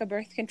can't take a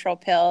birth control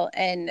pill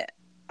and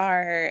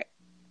are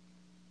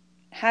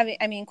having,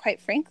 I mean, quite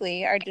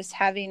frankly, are just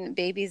having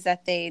babies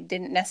that they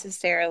didn't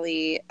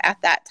necessarily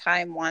at that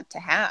time want to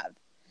have.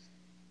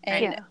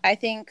 And Yeah. I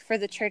think for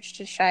the church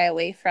to shy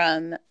away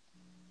from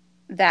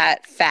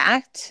that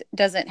fact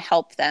doesn't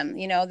help them.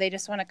 You know, they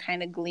just want to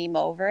kind of gleam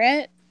over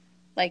it.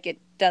 Like it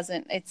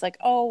doesn't, it's like,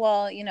 oh,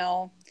 well, you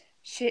know,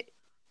 she,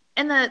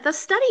 And the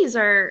studies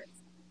are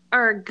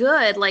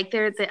good. Like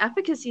they're the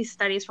efficacy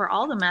studies for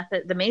all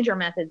the major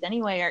methods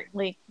anyway, are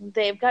like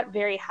they've got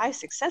very high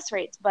success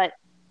rates, but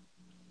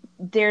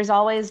there's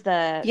always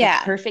the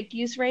yeah, perfect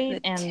use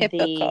rate the and the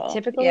typical,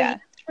 typical use yeah,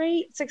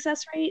 rate,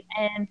 success rate,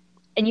 and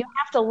you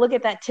have to look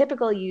at that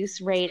typical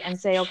use rate and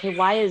say, okay,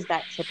 why is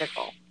that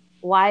typical?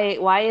 Why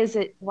is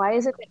it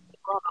that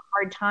people have a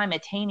hard time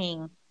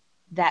attaining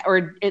that,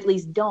 or at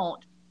least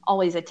don't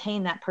always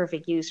attain that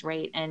perfect use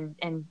rate and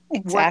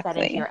work that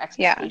into exactly. your Yeah.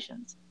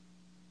 expectations?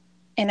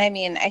 And I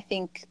mean, I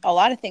think a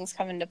lot of things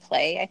come into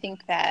play. I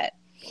think that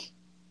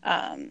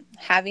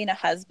having a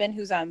husband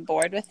who's on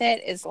board with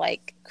it is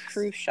like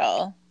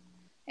crucial.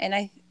 And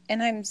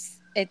I'm,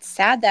 it's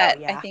sad Oh that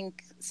I yeah.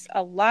 think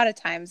a lot of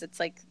times it's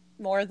like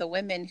more the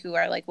women who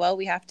are like, well,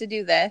 we have to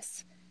do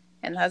this.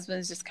 And the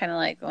husband's just kind of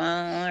like, well,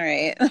 all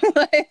right.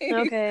 Like,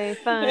 Okay,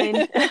 fine.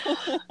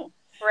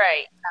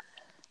 Right.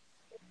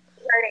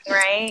 Hurting,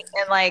 right?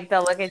 And like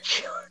they'll look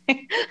at you.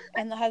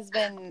 and the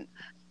husband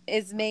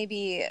is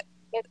maybe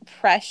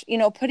pressure, you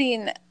know,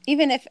 putting,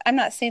 even if I'm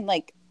not saying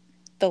like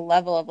the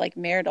level of like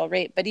marital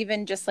rape, but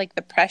even just like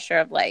the pressure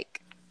of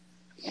like,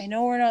 I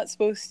know we're not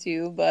supposed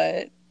to,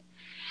 but,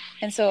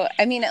 and so,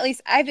 I mean, at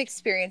least I've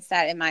experienced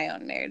that in my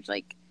own marriage.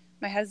 Like,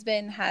 my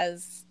husband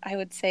has, I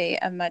would say,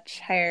 a much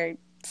higher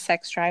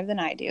sex drive than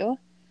I do.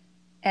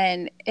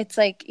 And it's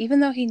like, even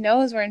though he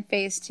knows we're in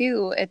phase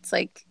two, it's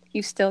like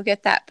you still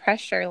get that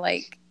pressure,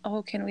 like,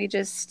 oh, can we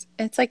just,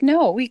 it's like,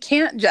 no, we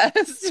can't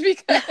just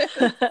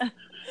because.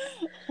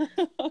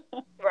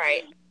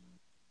 Right.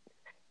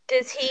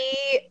 Does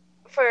he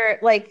for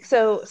like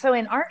so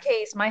in our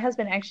case, my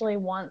husband actually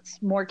wants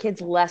more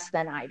kids less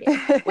than I do,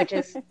 which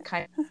is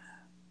kind of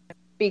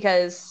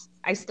because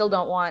I still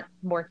don't want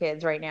more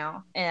kids right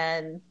now.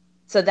 And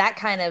so that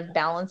kind of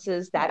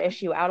balances that Yeah.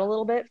 issue out a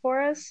little bit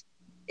for us.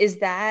 Is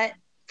that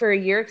for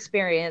your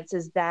experience,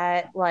 is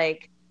that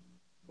like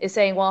is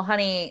saying, well,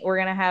 honey, we're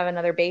gonna have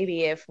another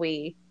baby if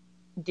we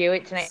do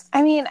it tonight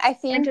I mean, I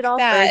it think off, or is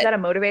that, that a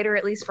motivator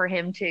at least for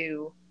him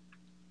to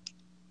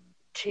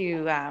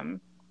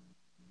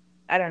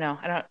I don't know.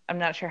 I'm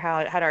not sure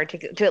how to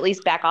articulate to at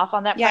least back off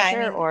on that yeah, I pressure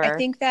mean, I or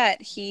think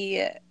that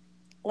he,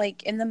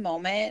 like, in the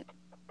moment,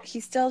 he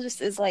still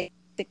just is like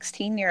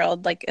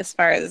 16-year-old, like, as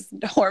far as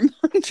hormone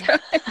drive.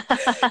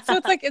 So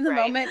it's like in the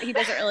right. moment, he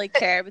doesn't really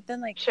care. But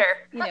then, like, Sure.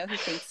 you know, he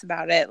thinks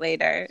about it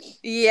later.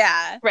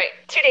 Yeah. Right.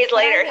 2 days But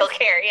I later he'll just,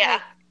 care, yeah.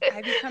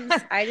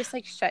 like, I just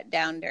like shut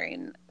down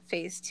during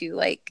phase two.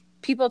 Like,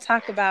 people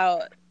talk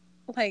about,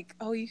 like,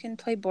 oh, you can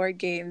play board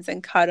games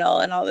and cuddle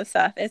and all this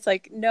stuff. It's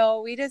like,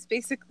 no, we just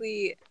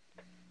basically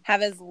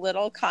have as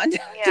little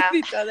contact with Yeah.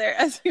 each other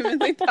as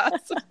humanly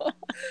possible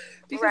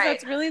because Right.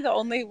 that's really the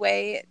only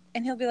way.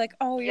 And he'll be like,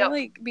 oh, you're Yep.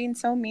 like being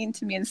so mean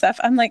to me and stuff.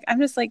 I'm like, I'm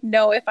just like,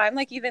 no, if I'm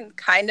like even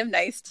kind of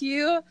nice to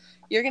you,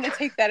 you're gonna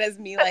take that as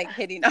me like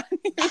hitting on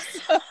you.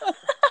 So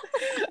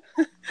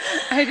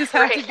I just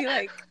have to Right. be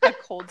like a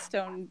cold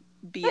stone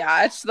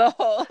biatch the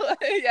whole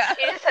yeah,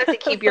 You just have to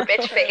keep your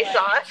bitch for face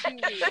like on.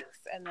 2 weeks.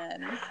 And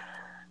then,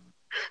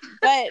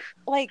 but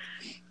like,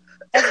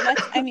 as much,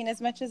 I mean, as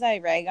much as I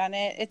rag on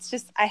it, it's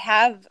just I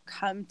have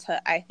come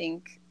to, I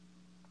think,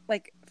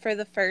 like, for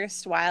the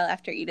first while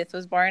after Edith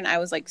was born, I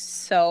was like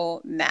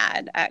so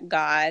mad at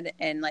God.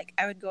 And like,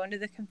 I would go into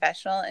the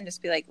confessional and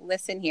just be like,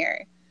 listen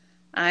here,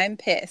 I'm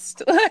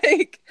pissed.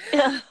 Like,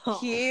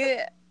 he,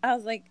 I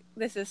was like,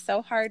 this is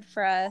so hard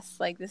for us.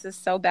 Like, this is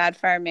so bad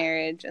for our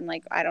marriage. And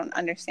like, I don't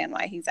understand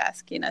why he's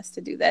asking us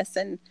to do this.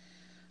 And,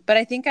 but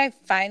I think I've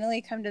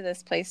finally come to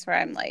this place where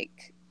I'm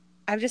like,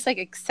 I've just like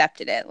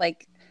accepted it.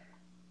 Like,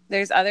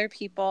 there's other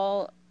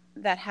people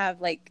that have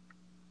like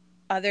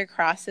other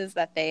crosses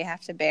that they have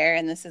to bear,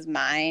 and this is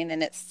mine,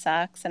 and it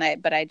sucks,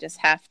 and but I just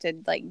have to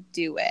like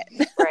do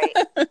it.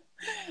 Right.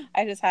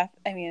 I just have,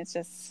 I mean, it's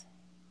just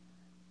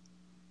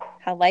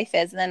how life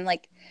is. And then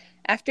like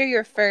after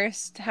your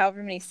first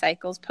however many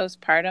cycles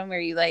postpartum where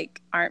you like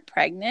aren't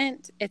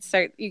pregnant,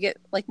 you get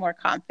like more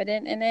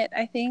confident in it,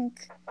 I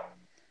think.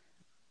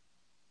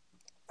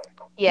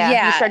 Yeah, you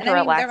Yeah, start and to I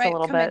mean, there relax a might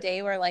little come a bit.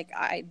 day where like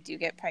I do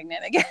get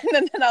pregnant again,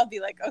 and then I'll be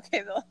like,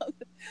 okay, well,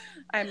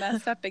 I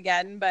messed up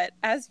again. But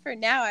as for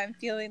now, I'm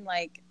feeling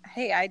like,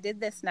 hey, I did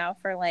this now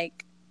for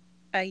like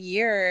a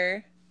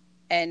year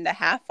and a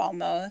half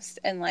almost,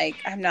 and like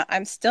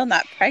I'm still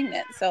not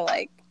pregnant. So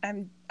like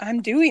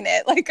I'm doing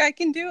it. Like I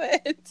can do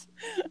it.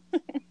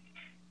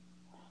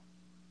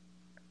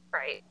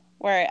 Right.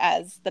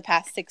 Whereas the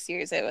past 6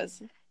 years, it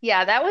was.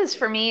 Yeah, that was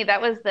for me,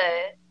 that was the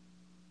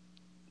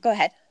Go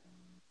ahead.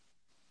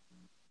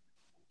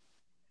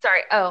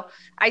 sorry. Oh,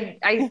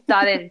 I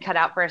thought it cut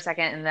out for a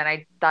second and then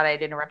I thought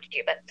I'd interrupted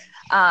you, but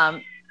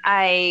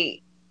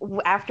I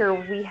after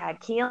we had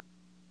Keelan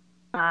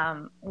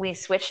we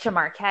switched to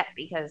Marquette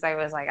because I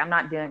was like, I'm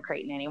not doing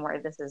Creighton anymore.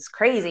 This is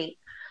crazy.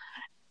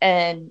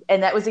 And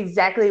that was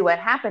exactly what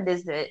happened,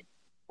 is that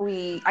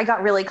I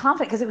got really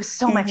confident because it was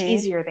so much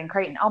easier than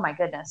Creighton. Oh my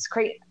goodness.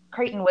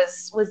 Creighton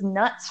was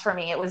nuts for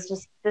me. It was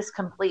just this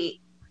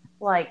complete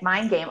like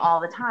mind game all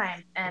the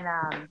time.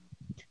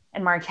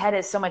 And Marquette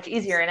is so much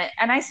easier.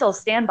 And I still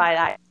stand by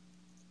that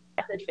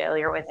method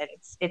failure with it.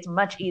 It's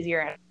much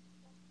easier than it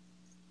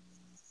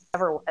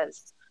ever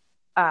was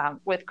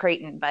with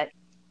Creighton. But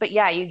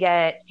yeah, you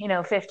get,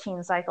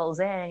 15 cycles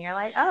in and you're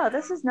like, oh,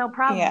 this is no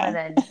problem. Yeah. And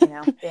then,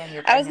 bam,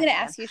 you're pregnant. I was going to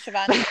ask you,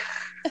 Siobhan.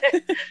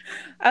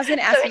 I was going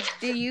to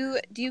ask you,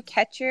 do you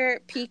catch your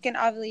peak and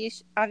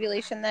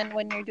ovulation then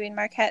when you're doing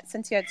Marquette,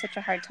 since you had such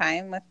a hard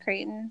time with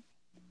Creighton?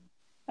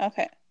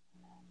 Okay.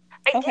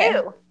 I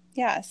do.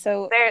 Yeah.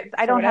 So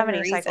I don't have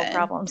any cycle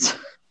problems.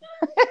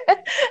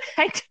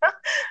 I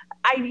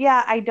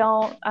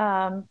don't.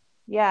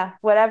 Yeah,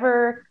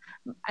 whatever.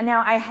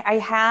 Now I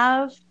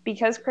have,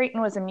 because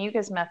Creighton was a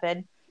mucus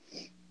method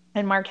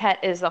and Marquette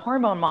is the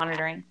hormone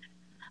monitoring.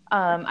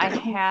 I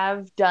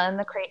have done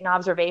the Creighton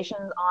observations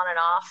on and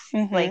off,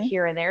 like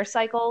here and there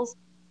cycles,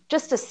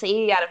 just to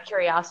see, out of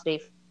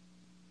curiosity,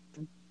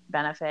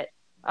 benefit,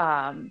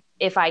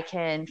 if I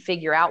can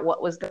figure out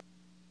what was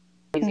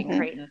using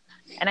Creighton.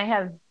 And I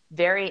have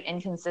very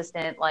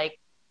inconsistent, like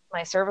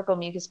my cervical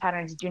mucus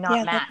patterns do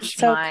not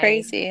match my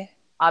crazy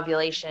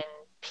ovulation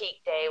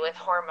peak day with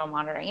hormone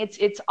monitoring.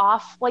 It's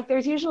off. Like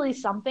there's usually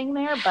something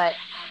there, but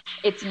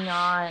it's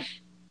not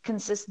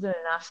consistent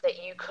enough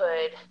that you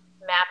could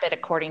map it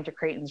according to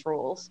Creighton's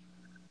rules.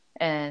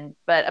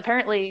 But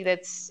apparently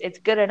it's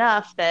good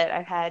enough that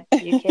I've had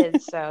 2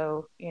 kids.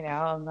 So,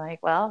 I'm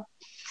like, well,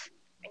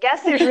 I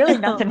guess there's really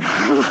nothing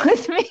wrong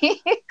with me.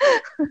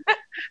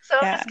 So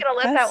I'm just going to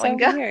let that one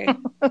go.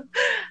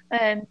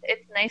 And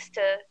it's nice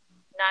to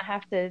not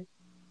have to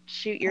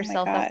shoot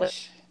yourself up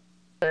with,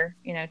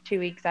 2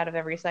 weeks out of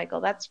every cycle.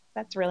 That's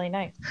really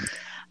nice.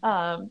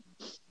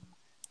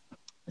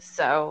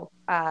 So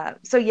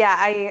yeah,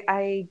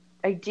 I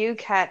do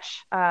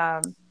catch,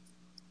 I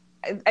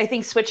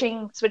think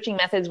switching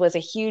methods was a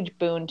huge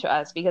boon to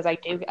us, because I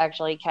do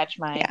actually catch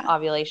my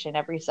ovulation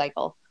every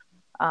cycle.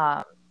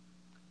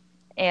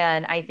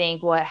 And I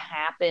think what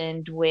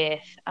happened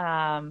with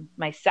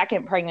my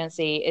second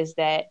pregnancy is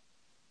that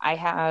I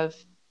have,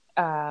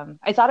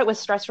 I thought it was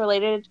stress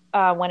related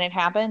when it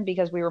happened,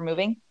 because we were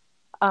moving.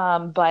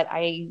 But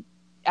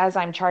as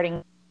I'm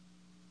charting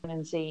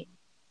pregnancy,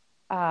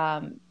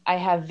 I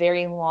have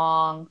very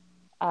long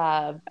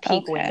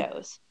peak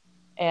windows.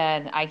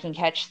 And I can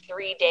catch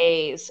 3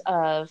 days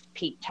of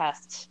peak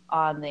tests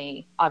on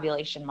the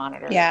ovulation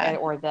monitor,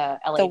 or the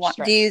LH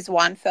strips. Do you use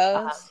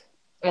WANFOs?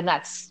 And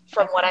that's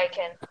from what I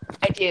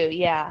do,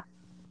 yeah.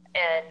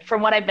 And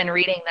from what I've been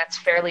reading, that's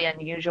fairly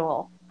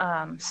unusual.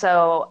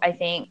 So I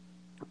think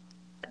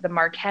the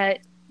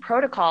Marquette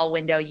protocol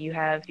window, you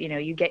have,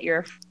 you get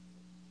your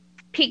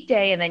peak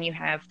day, and then you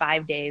have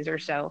 5 days or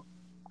so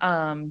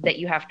that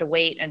you have to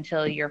wait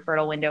until your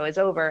fertile window is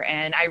over.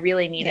 And I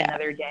really need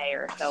another day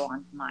or so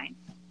on mine,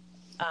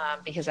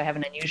 because I have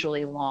an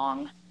unusually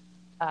long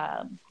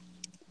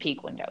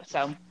peak window.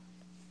 So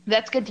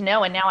that's good to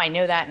know. And now I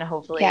know that, and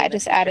hopefully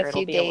just add a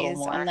few days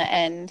on the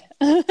end.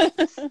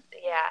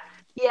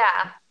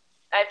 Yeah.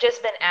 I've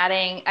just been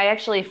adding. I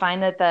actually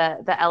find that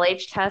the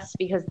LH test,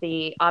 because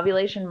the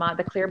ovulation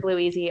the Clear Blue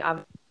Easy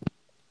onto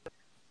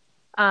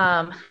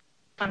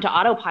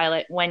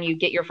autopilot when you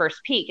get your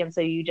first peak. And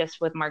so you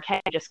just, with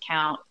Marquette, just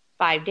count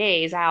 5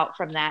 days out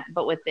from that.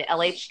 But with the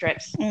LH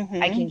strips,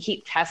 I can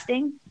keep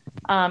testing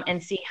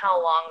and see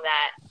how long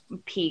that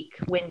peak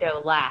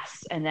window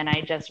lasts. And then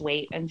I just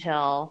wait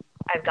until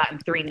I've gotten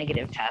 3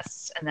 negative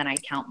tests, and then I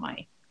count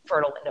my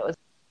fertile windows.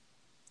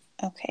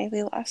 Okay,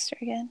 we lost her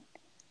again.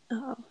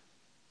 Oh.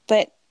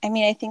 But, I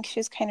mean, I think she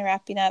was kind of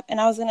wrapping up. And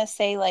I was going to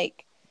say,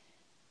 like,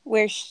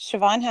 where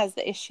Siobhan has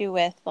the issue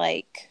with,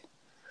 like,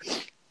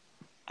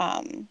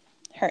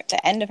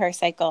 the end of her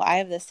cycle, I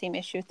have the same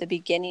issue with the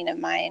beginning of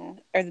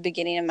mine, or the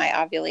beginning of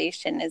my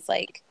ovulation is,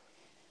 like,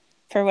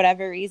 for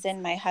whatever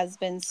reason, my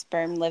husband's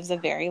sperm lives a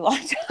very long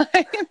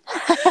time.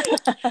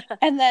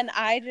 And then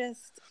I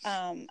just,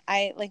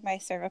 my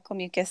cervical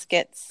mucus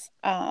gets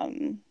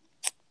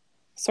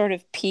sort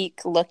of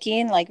peak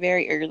looking, like,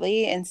 very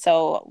early. And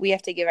so we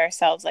have to give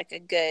ourselves, like, a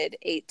good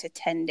 8 to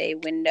 10 day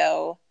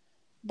window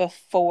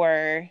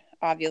before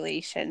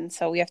ovulation.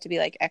 So we have to be,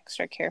 like,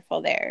 extra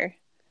careful there.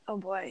 Oh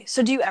boy.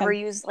 So do you ever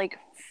use, like,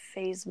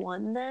 phase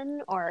 1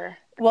 then, or?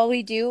 Well,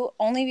 we do,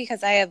 only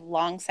because I have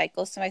long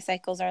cycles. So my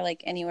cycles are,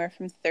 like, anywhere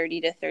from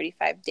 30 to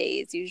 35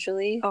 days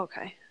usually.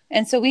 Okay.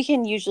 And so we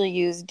can usually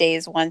use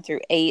days 1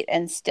 through 8,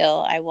 and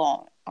still I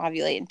won't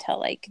ovulate until,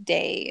 like,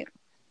 day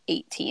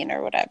 18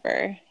 or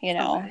whatever,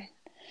 Okay.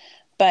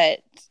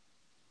 But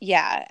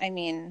yeah, I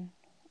mean,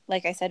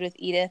 like I said with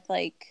Edith,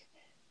 like,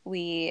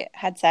 we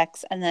had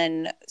sex, and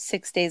then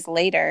 6 days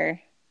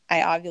later I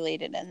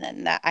ovulated, and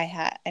then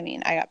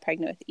I got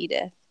pregnant with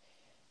Edith.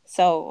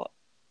 So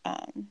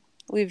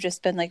we've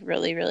just been, like,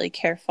 really, really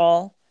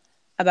careful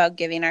about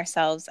giving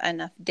ourselves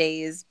enough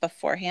days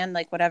beforehand.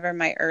 Like whatever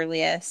my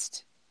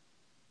earliest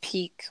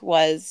peak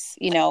was,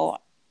 you know,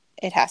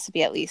 it has to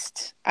be at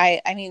least,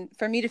 I mean,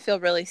 for me to feel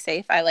really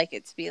safe, I like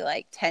it to be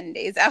like 10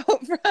 days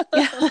out from,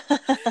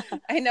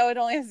 I know it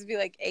only has to be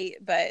like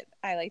 8, but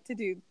I like to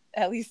do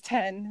at least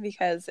 10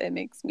 because it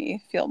makes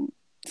me feel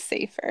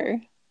safer.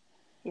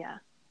 Yeah.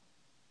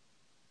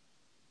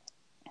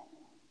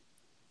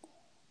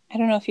 I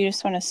don't know if you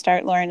just want to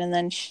start, Lauren, and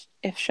then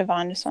if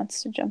Siobhan just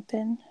wants to jump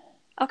in.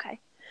 Okay.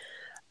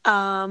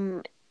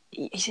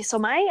 So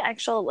my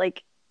actual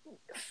like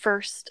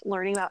first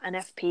learning about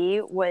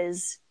NFP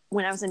was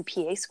when I was in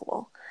PA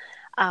school.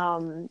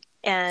 And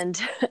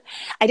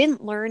I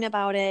didn't learn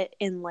about it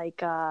in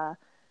like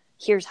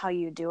here's how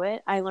you do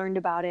it. I learned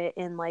about it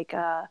in like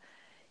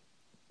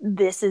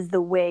this is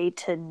the way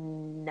to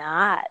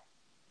not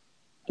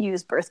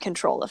use birth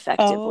control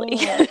effectively.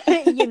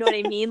 Oh. You know what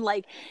I mean?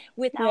 Like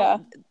without Yeah.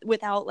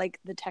 without like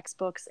the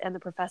textbooks and the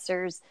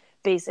professors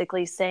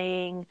basically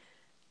saying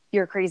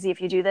you're crazy if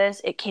you do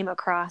this, it came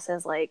across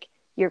as like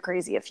you're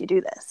crazy if you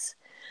do this.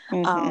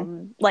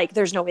 Like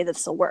there's no way that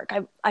this will work.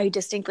 I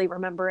distinctly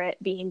remember it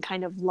being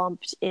kind of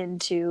lumped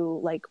into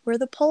like where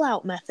the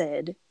pull-out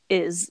method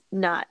is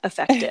not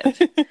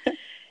effective.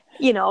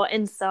 You know,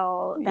 and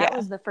so that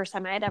was the first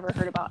time I had ever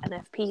heard about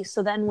NFP.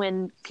 So then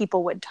when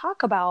people would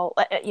talk about,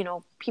 you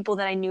know, people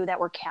that I knew that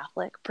were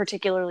Catholic,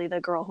 particularly the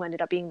girl who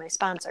ended up being my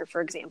sponsor,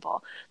 for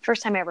example,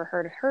 first time I ever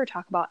heard her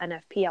talk about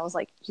NFP, I was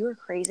like, you're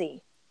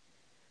crazy.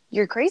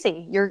 You're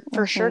crazy. You're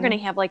for sure going to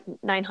have like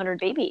 900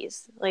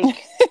 babies.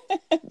 Like,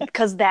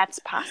 because that's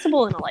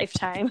possible in a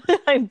lifetime.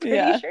 I'm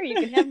pretty sure you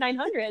can have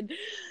 900.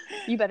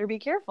 You better be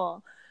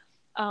careful.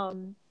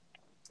 And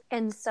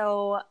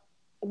so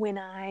when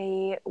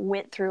I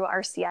went through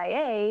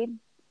RCIA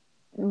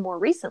more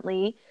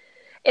recently,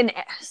 and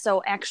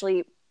so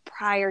actually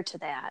prior to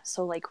that,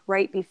 so like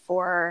right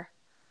before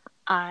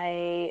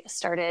I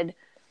started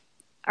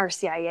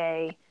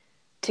RCIA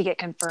to get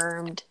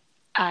confirmed,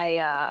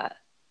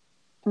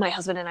 my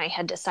husband and I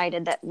had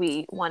decided that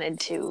we wanted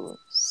to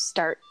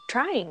start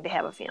trying to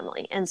have a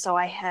family. And so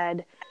I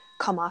had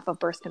come off of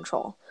birth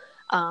control.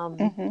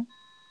 And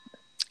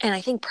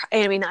I think,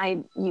 I mean,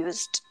 I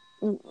used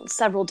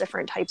several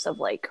different types of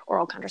like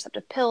oral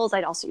contraceptive pills.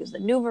 I'd also used the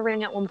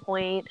NuvaRing at one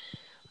point.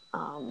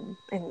 And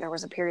there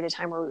was a period of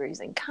time where we were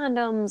using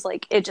condoms.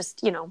 Like it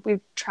just, you know,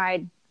 we've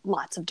tried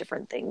lots of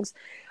different things.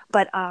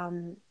 But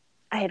I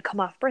had come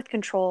off birth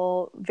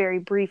control very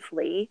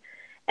briefly.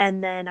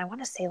 And then I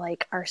want to say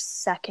like our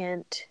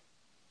second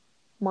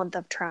month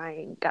of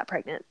trying got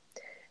pregnant.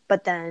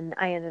 But then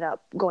I ended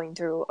up going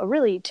through a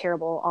really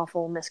terrible,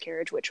 awful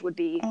miscarriage, which would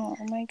be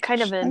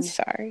kind of I'm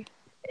sorry.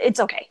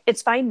 It's okay.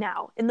 It's fine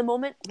now. In the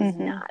moment, it was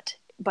not.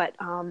 But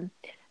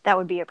that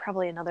would be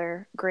probably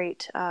another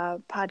great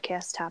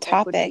podcast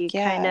topic would be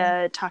kind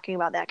of talking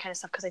about that kind of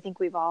stuff, because I think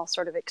we've all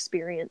sort of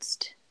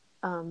experienced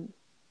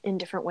in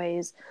different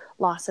ways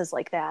losses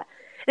like that.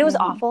 And it was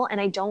awful, and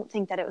I don't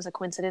think that it was a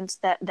coincidence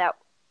that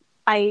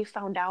I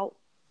found out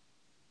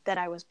that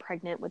I was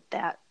pregnant with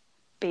that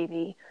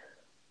baby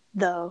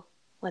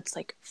let's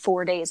like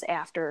 4 days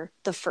after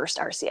the first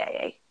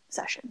RCIA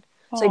session.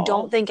 So I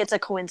don't think it's a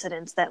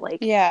coincidence that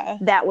like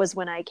that was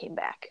when I came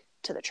back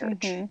to the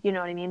church. You know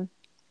what I mean?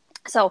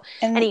 So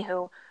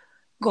anywho,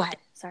 go ahead.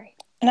 Sorry.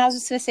 And I was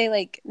just going to say,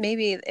 like,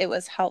 maybe it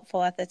was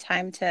helpful at the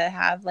time to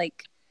have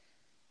like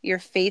your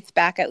faith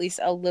back at least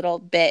a little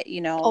bit, you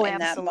know, in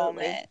that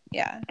moment.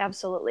 Yeah.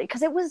 Absolutely.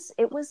 Because it was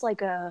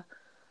like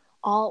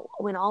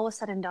when all was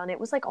said and done, it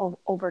was like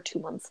over 2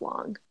 months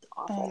long.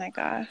 Awful. Oh my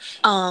gosh.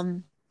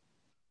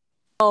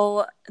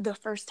 So the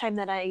first time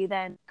that I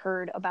then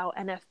heard about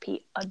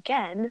NFP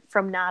again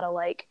from Nada,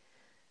 like,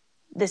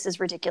 this is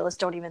ridiculous,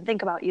 don't even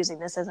think about using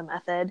this as a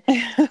method,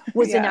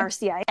 was in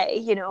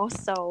RCIA, you know?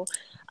 So,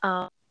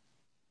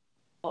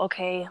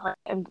 okay, like,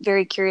 I'm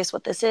very curious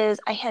what this is.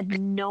 I had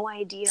no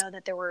idea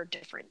that there were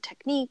different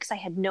techniques. I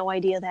had no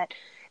idea that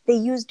they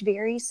used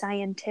very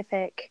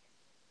scientific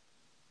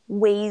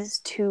ways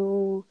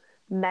to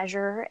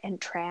measure and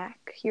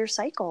track your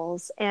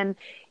cycles. And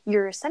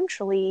you're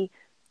essentially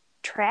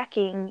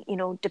tracking, you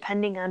know,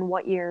 depending on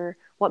what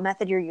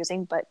method you're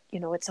using, but you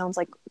know, it sounds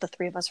like the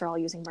three of us are all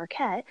using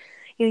Marquette.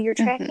 You know, you're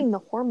tracking the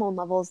hormone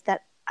levels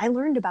that I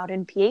learned about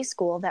in PA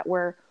school that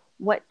were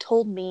what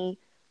told me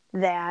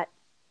that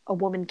a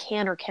woman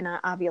can or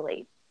cannot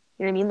ovulate. You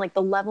know what I mean? Like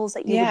the levels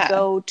that you would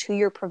go to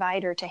your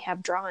provider to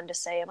have drawn to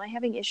say, am I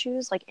having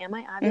issues? Like, am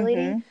I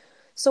ovulating?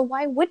 So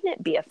why wouldn't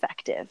it be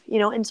effective? You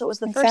know? And so it was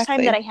the first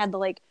time that I had to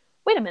like,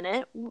 wait a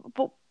minute,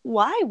 but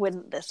why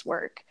wouldn't this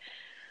work?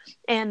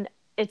 And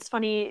it's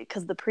funny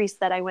because the priest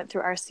that I went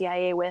through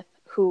RCIA with,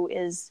 who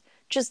is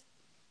just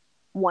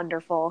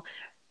wonderful,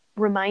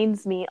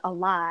 reminds me a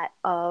lot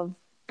of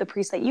the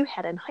priest that you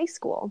had in high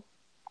school,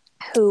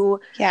 who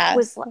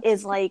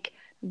is like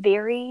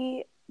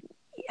very,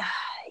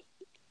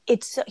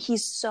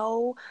 he's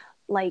so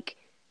like,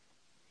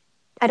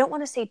 I don't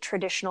want to say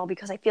traditional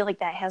because I feel like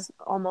that has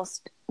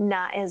almost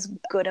not as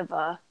good of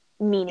a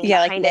meaning Yeah,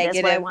 like behind it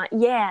is what I negative. want.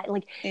 Yeah,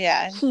 like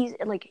Yeah. he's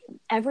like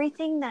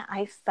everything that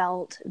I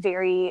felt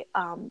very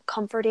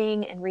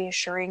comforting and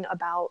reassuring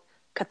about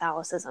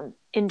Catholicism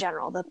in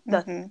general, the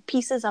Mm-hmm.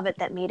 pieces of it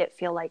that made it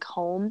feel like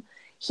home.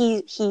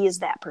 He is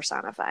that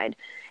personified,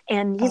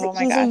 and Oh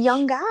my he's a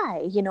young gosh.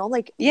 guy, you know,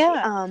 like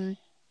Yeah.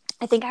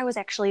 I think I was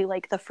actually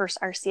like the first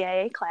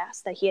RCIA class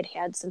that he had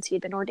had since he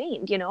had been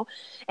ordained, you know?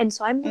 And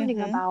so I'm learning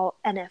Mm-hmm. about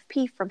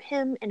NFP from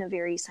him in a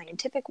very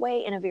scientific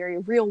way, in a very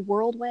real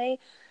world way.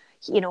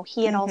 You know,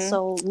 he had Mm-hmm.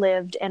 also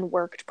lived and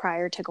worked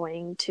prior to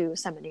going to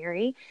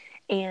seminary.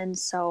 And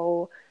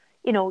so,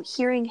 you know,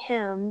 hearing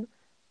him,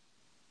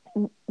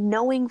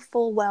 knowing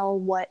full well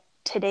what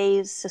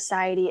today's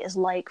society is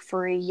like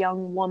for a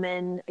young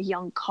woman, a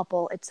young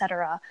couple,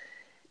 etc.,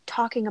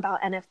 talking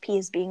about NFP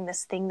as being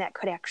this thing that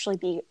could actually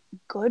be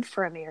good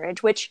for a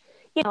marriage, which,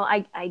 you know,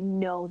 I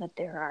know that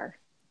there are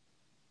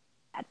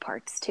bad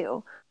parts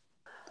too.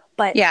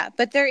 But Yeah,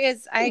 but there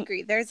is, I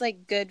agree. There's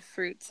like good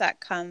fruits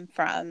that come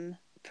from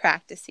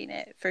practicing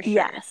it for sure.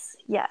 yes,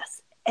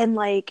 yes. And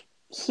like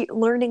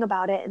learning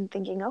about it and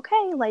thinking,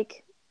 okay,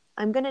 like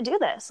I'm going to do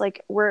this.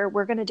 Like we're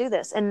going to do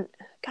this. And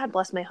God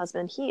bless my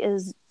husband. He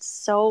is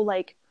so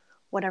like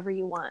whatever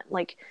you want.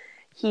 Like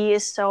he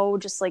is so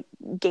just like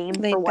game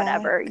for Laid back.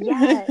 whatever.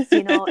 Yes,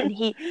 you know, and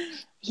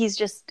he's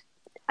just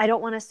I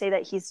don't want to say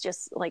that he's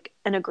just like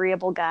an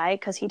agreeable guy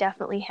because he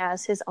definitely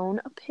has his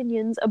own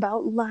opinions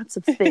about lots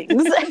of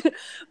things.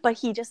 But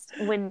he just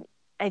when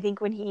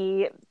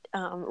he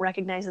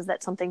recognizes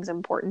that something's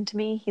important to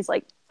me, he's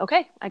like,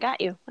 okay, I got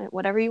you,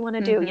 whatever you want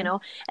to do, you Mm-hmm.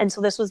 know? And so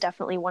this was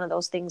definitely one of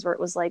those things where it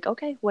was like,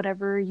 okay,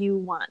 whatever you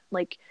want.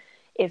 Like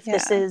if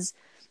this Yeah. is,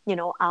 you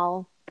know,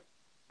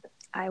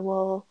 I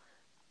will,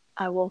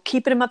 I will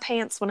keep it in my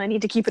pants when I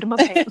need to keep it in my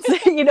pants.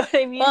 You know what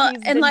I mean? Well,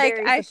 He's and been like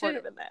very I should,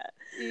 supportive in that.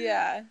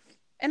 yeah.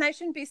 And I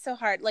shouldn't be so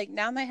hard. Like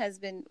now my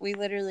husband, we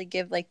literally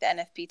give like the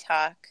NFP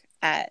talk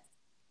at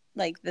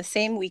like the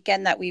same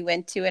weekend that we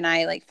went to, and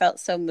I like felt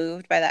so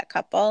moved by that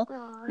couple.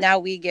 Aww. Now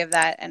we give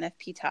that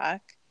NFP talk.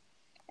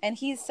 And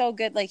he's so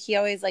good. Like he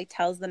always like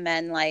tells the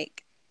men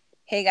like,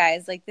 hey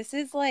guys, like this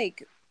is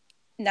like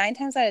 9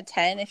 times out of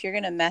 10, if you're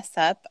gonna mess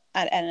up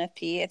at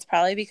NFP, it's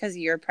probably because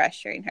you're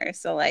pressuring her.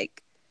 So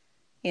like,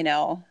 you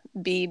know,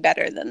 be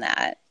better than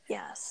that.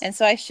 Yes. And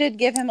so I should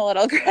give him a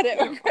little credit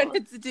where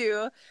credit's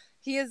due.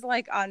 He is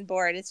like on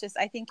board. It's just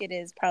I think it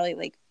is probably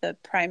like the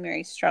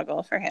primary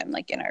struggle for him,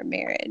 like in our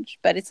marriage.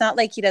 But it's not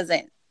like he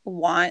doesn't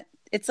want.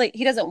 It's like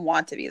he doesn't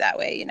want to be that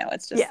way. You know,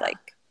 it's just Yeah.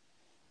 like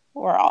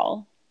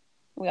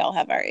we all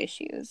have our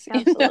issues.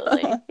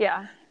 Absolutely. You know?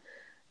 Yeah.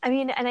 I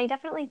mean, and I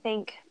definitely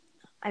think,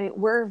 I mean,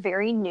 we're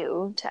very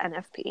new to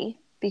NFP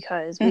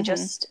because we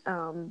just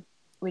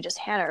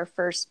had our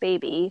first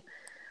baby,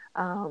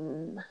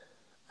 um,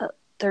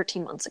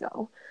 13 months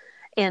ago.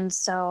 And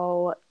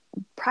so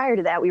prior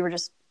to that, we were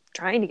just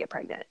trying to get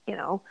pregnant, you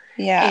know?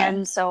 Yeah.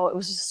 And so it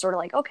was just sort of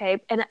like, okay.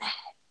 And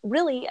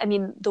really, I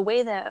mean, the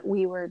way that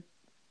we were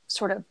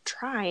sort of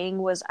trying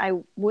was I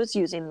was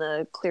using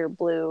the Clear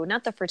Blue,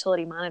 not the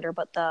fertility monitor,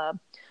 but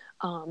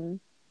um,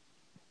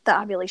 the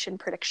ovulation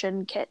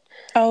prediction kit,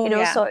 Oh you know?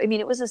 yeah. So, I mean,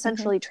 it was Mm-hmm.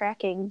 essentially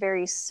tracking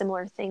very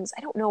similar things.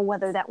 I don't know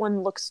whether that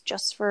one looks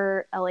just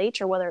for LH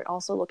or whether it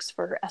also looks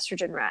for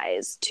estrogen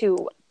rise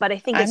too, but I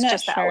think I'm it's not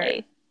just the sure.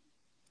 LH.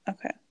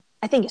 Okay.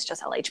 I think it's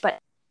just LH, but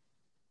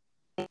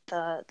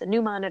the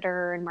new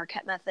monitor and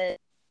Marquette method,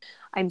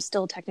 I'm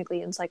still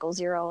technically in cycle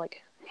 0,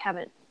 like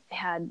haven't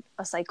had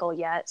a cycle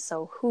yet,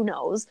 so who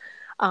knows.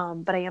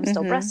 But I am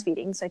still Mm-hmm.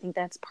 breastfeeding, so I think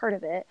that's part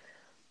of it.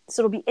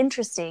 So it'll be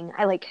interesting.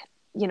 I like,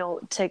 you know,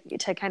 to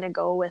kind of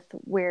go with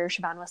where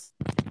Siobhan was,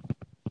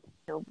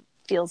 you know,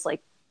 feels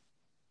like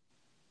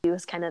it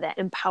was kind of that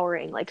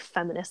empowering, like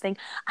feminist thing.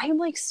 I'm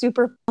like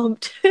super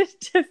pumped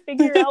to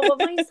figure out what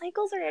my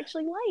cycles are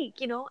actually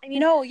like, you know? I mean,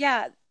 No,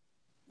 yeah.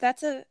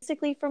 That's a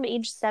basically from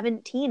age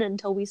 17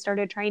 until we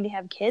started trying to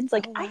have kids,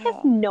 like oh I have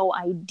wow. no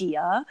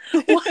idea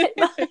what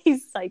my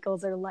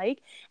cycles are like.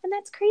 And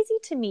that's crazy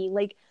to me.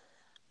 Like,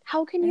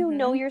 how can you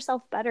know Mm-hmm.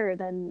 yourself better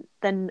than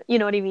you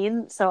know what I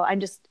mean? So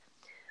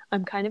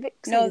I'm kind of No,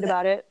 excited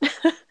about it.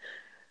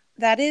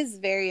 that is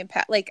very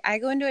impact. Like I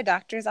go into a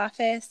doctor's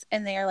office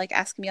and they are like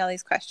asking me all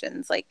these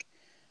questions, like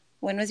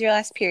when was your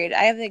last period?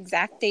 I have the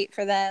exact date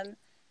for them.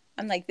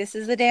 I'm like, this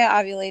is the day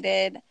I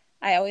ovulated.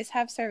 I always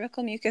have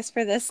cervical mucus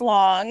for this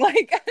long.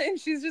 Like, and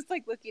she's just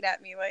like looking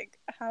at me like,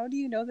 how do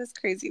you know this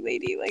crazy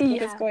lady? Like,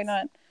 what is Yes. going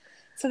on?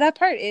 So that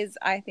part is,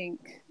 I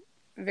think,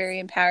 very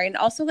empowering.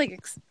 Also, like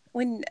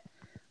when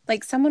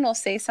like someone will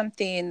say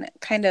something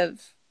kind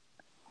of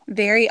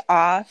very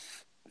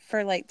off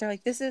for like they're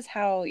like, this is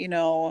how, you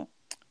know,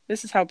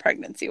 this is how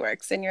pregnancy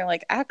works, and you're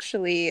like,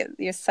 actually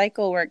your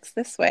cycle works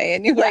this way,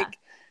 and you Yeah. like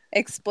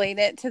explain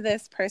it to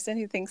this person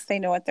who thinks they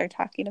know what they're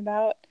talking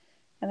about,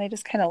 and they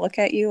just kind of look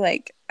at you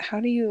like, how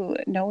do you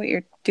know what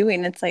you're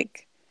doing? It's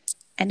like,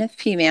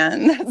 NFP,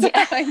 man. That's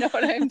Yeah. how I know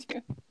what I'm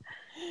doing.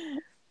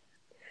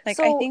 Like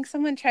I So think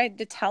someone tried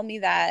to tell me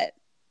that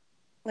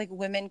like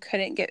women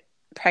couldn't get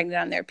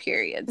pregnant on their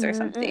periods or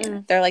something.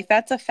 Mm-mm. They're like,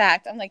 that's a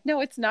fact. I'm like,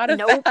 no, it's not a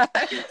Nope.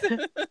 fact.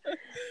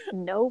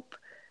 Nope.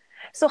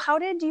 So how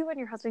did you and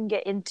your husband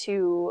get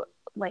into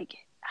like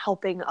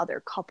helping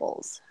other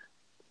couples?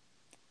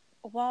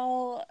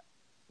 Well,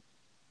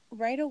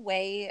 right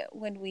away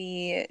when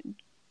we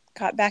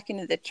got back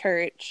into the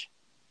church,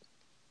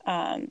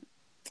 and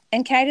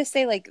can I just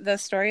say, like, the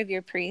story of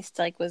your priest,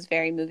 like, was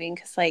very moving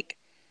because, like,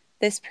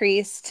 this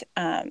priest,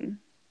 I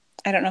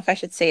don't know if I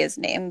should say his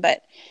name,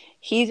 but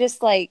he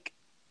just, like,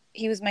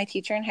 he was my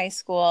teacher in high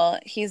school.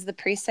 He's the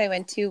priest I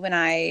went to when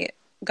I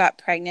got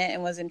pregnant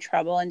and was in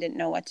trouble and didn't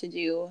know what to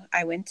do.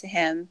 I went to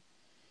him.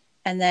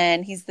 And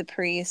then he's the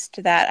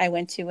priest that I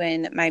went to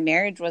when my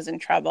marriage was in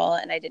trouble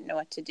and I didn't know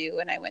what to do.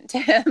 And I went to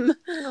him.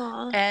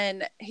 Aww.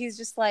 And he's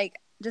just like,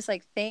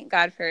 thank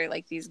God for,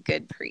 like, these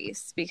good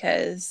priests,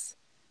 because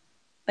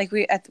like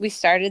we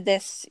started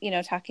this,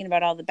 talking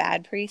about all the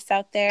bad priests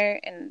out there,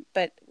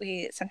 but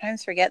we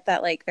sometimes forget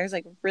that, like, there's,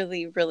 like,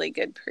 really, really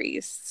good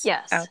priests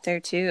Yes. out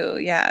there too.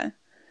 Yeah.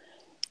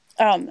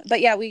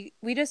 But yeah, we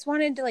just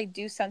wanted to, like,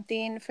 do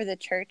something for the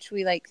church.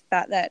 We, like,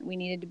 thought that we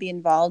needed to be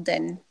involved,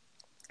 and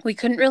we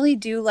couldn't really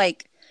do,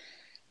 like,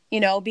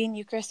 being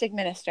Eucharistic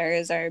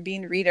ministers or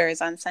being readers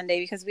on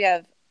Sunday because we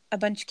have a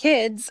bunch of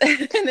kids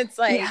and it's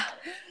like, Yeah.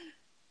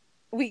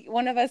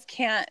 one of us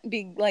can't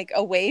be, like,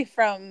 away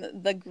from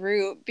the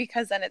group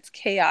because then it's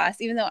chaos,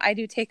 even though I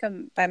do take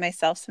him by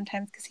myself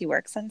sometimes because he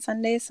works on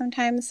Sundays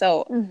sometimes.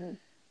 So, Mm-hmm.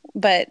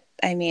 but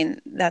I mean,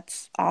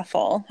 that's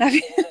awful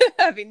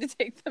having to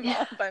take them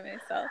all by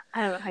myself.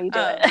 I don't know how you do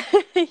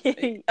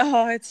it.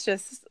 Oh, it's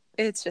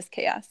just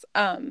chaos.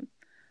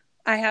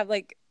 I have,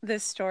 like,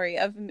 this story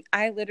of,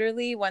 I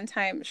literally one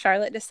time,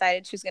 Charlotte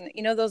decided she was going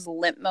to, those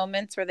limp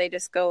moments where they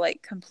just go,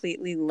 like,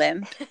 completely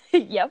limp.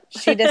 Yep.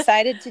 She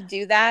decided to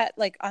do that,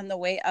 like, on the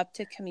way up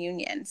to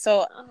communion.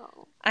 So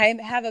I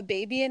have a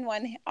baby in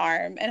one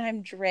arm and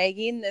I'm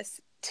dragging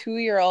this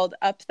 2-year-old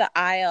up the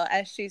aisle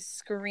as she's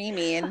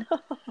screaming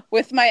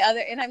with my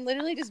other, and I'm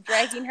literally just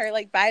dragging her,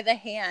 like, by the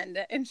hand,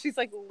 and she's,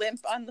 like, limp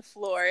on the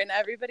floor and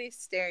everybody's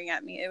staring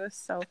at me. It was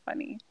so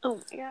funny. Oh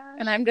my gosh.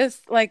 And I'm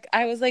just like,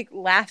 I was like,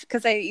 laugh,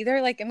 because I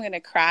either, like, I'm going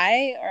to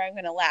cry or I'm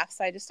going to laugh.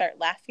 So I just start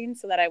laughing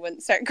so that I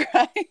wouldn't start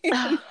crying.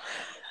 It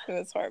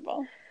was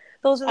horrible.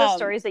 Those are the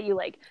stories that you,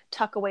 like,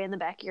 tuck away in the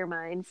back of your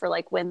mind for,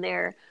 like, when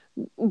they're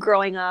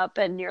growing up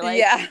and you're like,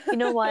 yeah. You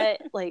know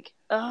what? Like,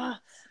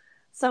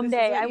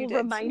 someday I will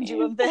remind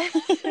you of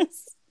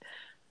this.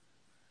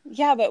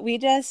 Yeah, but we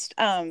just,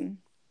 we're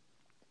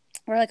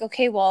like,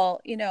 okay,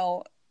 well,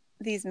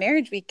 these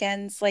marriage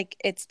weekends, like,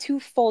 it's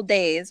 2 full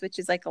days, which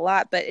is, like, a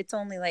lot, but it's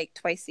only, like,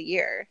 twice a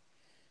year.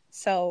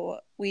 So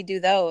we do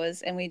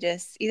those, and we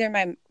just, either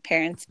my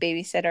parents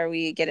babysit or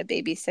we get a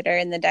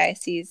babysitter, and the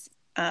diocese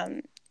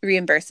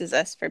reimburses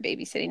us for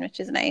babysitting, which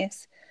is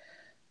nice.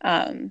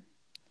 And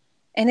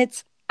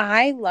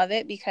I love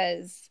it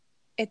because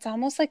it's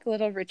almost like a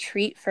little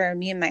retreat for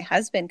me and my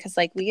husband, because,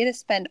 like, we get to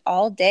spend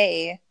all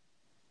day,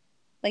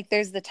 like,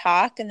 there's the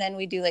talk, and then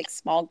we do, like,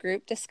 small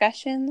group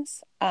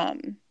discussions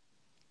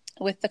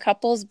with the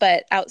couples.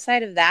 But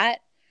outside of that,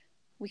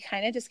 we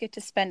kind of just get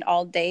to spend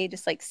all day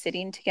just, like,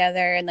 sitting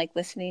together and, like,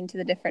 listening to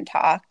the different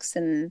talks.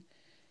 And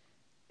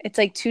it's,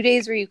 like, 2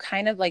 days where you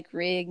kind of, like,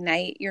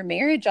 reignite your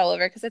marriage all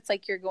over, because it's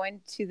like you're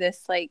going to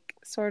this, like,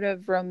 sort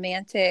of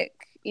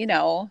romantic,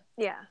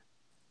 Yeah.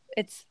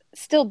 It's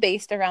still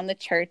based around the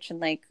church,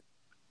 and, like,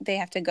 they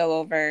have to go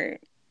over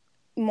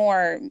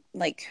more,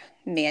 like,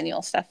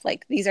 manual stuff,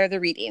 like, these are the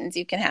readings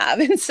you can have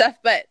and stuff.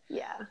 But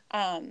yeah,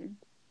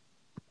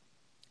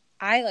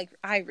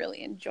 I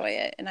really enjoy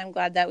it, and I'm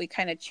glad that we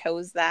kind of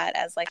chose that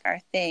as, like, our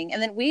thing.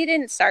 And then we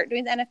didn't start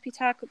doing the NFP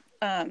talk.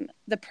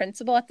 The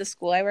principal at the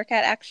school I work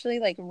at actually,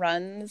 like,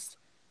 runs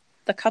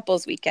the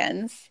couples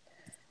weekends,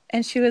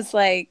 and she was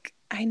like,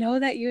 I know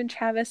that you and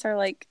Travis are,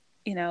 like,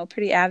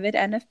 pretty avid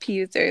NFP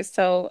users,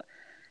 so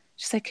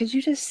she's like, could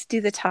you just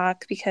do the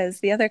talk, because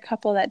the other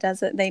couple that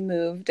does it, they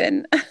moved.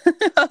 And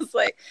I was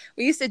like,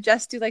 we used to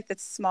just do, like, the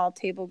small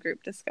table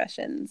group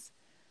discussions.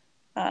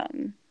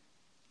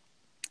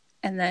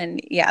 And then,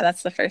 yeah,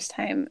 that's the first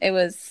time.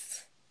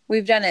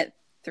 We've done it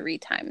 3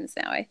 times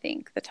now, I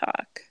think, the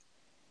talk.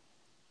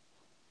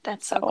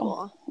 That's so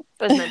cool.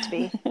 It was meant to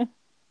be.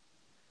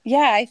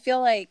 Yeah, I feel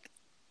like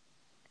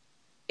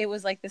it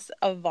was, like, this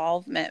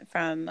evolvement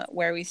from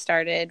where we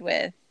started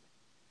with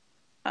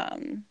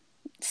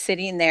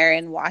sitting there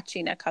and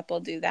watching a couple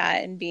do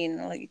that and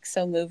being, like,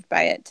 so moved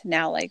by it, to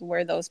now, like,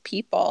 we're those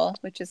people,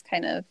 which is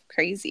kind of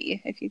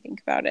crazy if you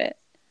think about it.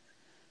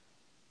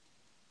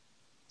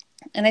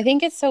 And I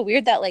think it's so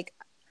weird that, like,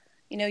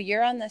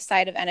 you're on the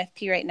side of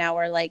NFP right now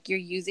where, like, you're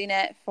using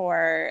it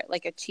for,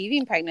 like,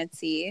 achieving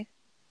pregnancy.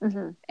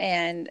 Mm-hmm.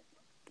 And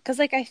because,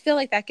 like, I feel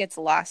like that gets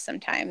lost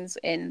sometimes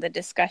in the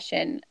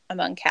discussion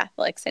among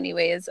Catholics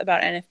anyways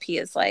about NFP,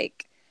 is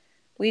like,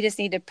 we just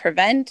need to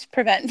prevent.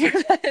 But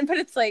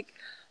it's like,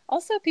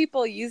 also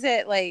people use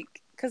it,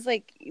 like, because,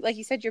 like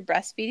you said, you're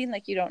breastfeeding,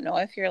 like, you don't know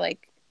if you're,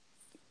 like,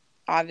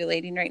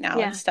 ovulating right now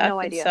and stuff. No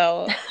idea.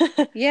 And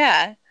so,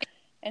 yeah.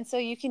 And so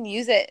you can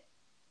use it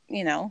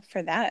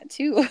for that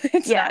too.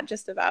 It's Yeah. not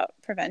just about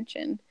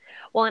prevention.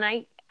 Well, and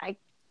I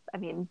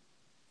mean,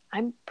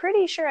 I'm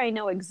pretty sure I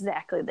know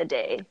exactly the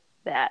day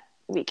that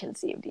we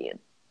conceived Ian.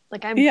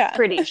 Like, I'm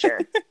pretty sure.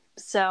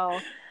 So,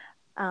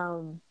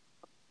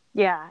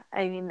 yeah,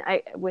 I mean,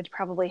 I would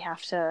probably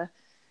have to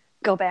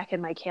go back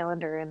in my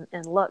calendar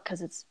and look,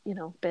 because it's,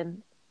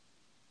 been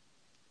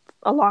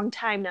a long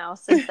time now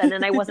since then.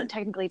 And I wasn't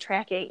technically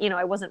tracking,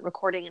 I wasn't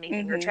recording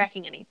anything or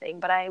tracking anything,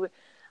 but I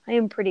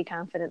am pretty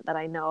confident that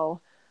I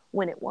know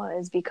when it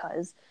was,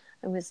 because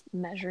I was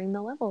measuring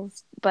the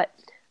levels. But,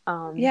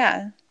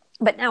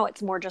 but now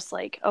it's more just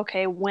like,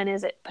 okay, when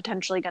is it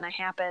potentially going to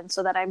happen,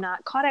 so that I'm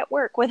not caught at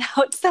work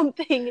without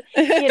something,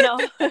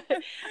 because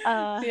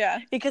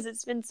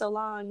it's been so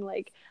long.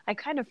 Like, I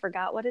kind of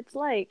forgot what it's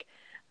like.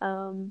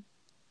 And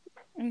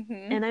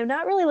I'm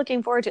not really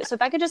looking forward to it. So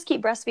if I could just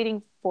keep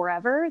breastfeeding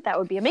forever, that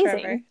would be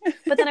amazing.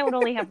 But then I would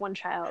only have one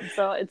child.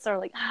 So it's sort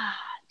of like,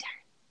 darn.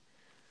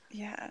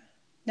 Yeah.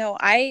 No,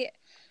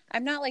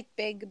 I'm not like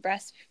big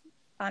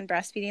on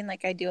breastfeeding.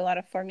 Like, I do a lot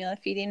of formula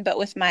feeding, but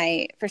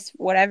for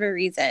whatever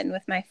reason,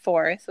 with my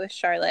fourth, with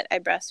Charlotte, I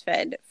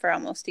breastfed for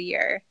almost a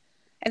year.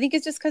 I think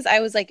it's just because I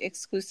was like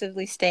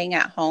exclusively staying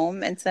at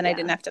home, and so then I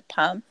didn't have to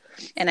pump,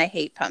 and I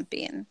hate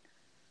pumping.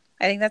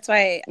 I think that's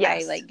why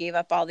I like gave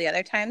up all the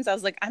other times. I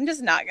was like, I'm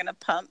just not going to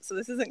pump, so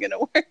this isn't going to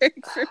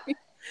work for me.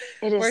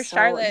 It is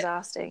so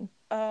exhausting.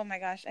 Oh my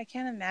gosh, I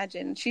can't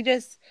imagine.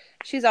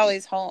 She's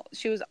always home.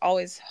 She was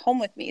always home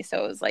with me,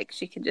 so it was like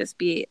she could just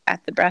be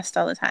at the breast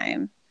all the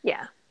time.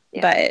 Yeah.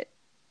 But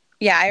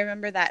yeah, I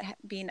remember that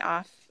being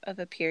off of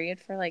a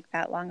period for like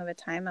that long of a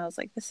time. I was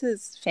like, this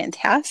is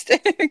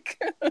fantastic.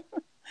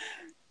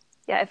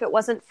 Yeah, if it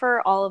wasn't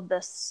for all of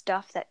the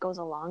stuff that goes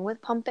along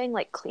with pumping,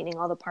 like cleaning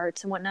all the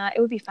parts and whatnot, it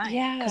would be fine.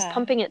 Yeah. Because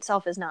pumping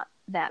itself is not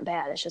that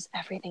bad. It's just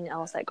everything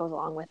else that goes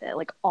along with it,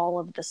 like all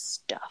of the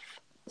stuff.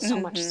 So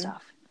much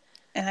stuff.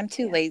 And I'm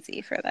too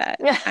lazy for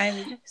that.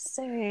 I'm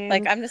Same.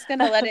 Like, I'm just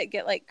gonna let it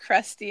get like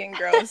crusty and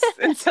gross,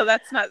 and so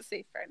that's not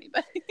safe for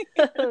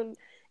anybody.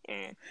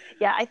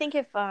 Yeah, I think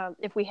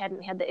if we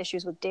hadn't had the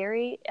issues with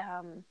dairy,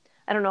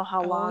 I don't know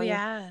how long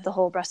the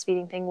whole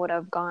breastfeeding thing would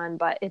have gone,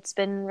 but it's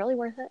been really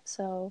worth it.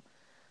 So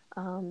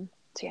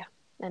yeah.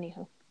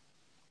 Anywho,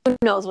 who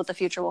knows what the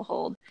future will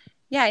hold?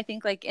 Yeah, I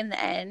think like in the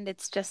end,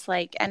 it's just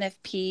like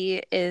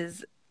NFP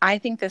is, I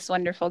think, this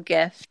wonderful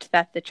gift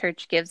that the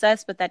church gives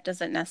us, but that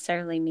doesn't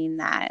necessarily mean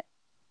that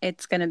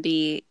it's going to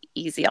be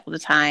easy all the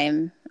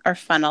time or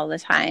fun all the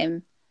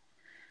time.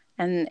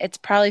 And it's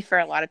probably for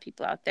a lot of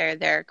people out there,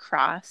 their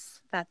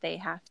cross that they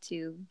have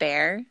to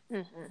bear.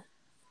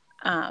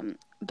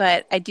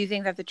 But I do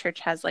think that the church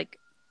has like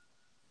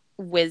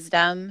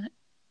wisdom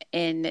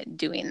in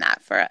doing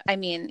that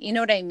you know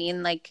what I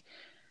mean? Like,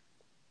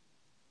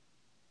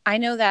 I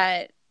know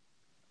that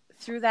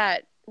through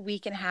that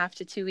week and a half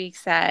to 2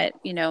 weeks that,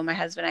 my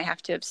husband and I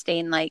have to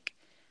abstain, like,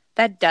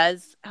 that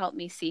does help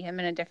me see him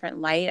in a different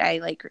light. I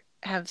like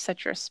have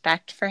such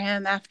respect for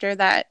him after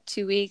that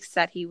 2 weeks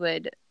that he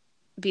would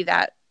be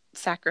that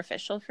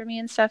sacrificial for me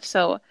and stuff.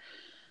 So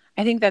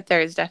I think that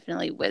there is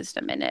definitely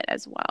wisdom in it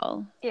as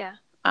well. Yeah,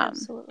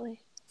 absolutely.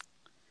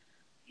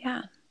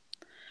 Yeah.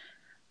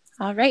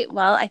 All right.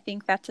 Well, I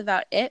think that's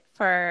about it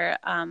for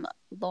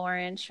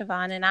Lauren,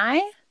 Siobhan, and I.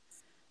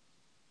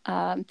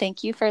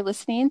 Thank you for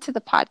listening to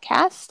the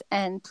podcast,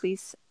 and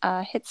please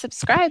hit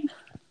subscribe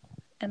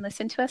and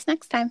listen to us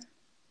next time.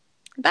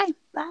 Bye.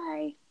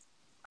 Bye.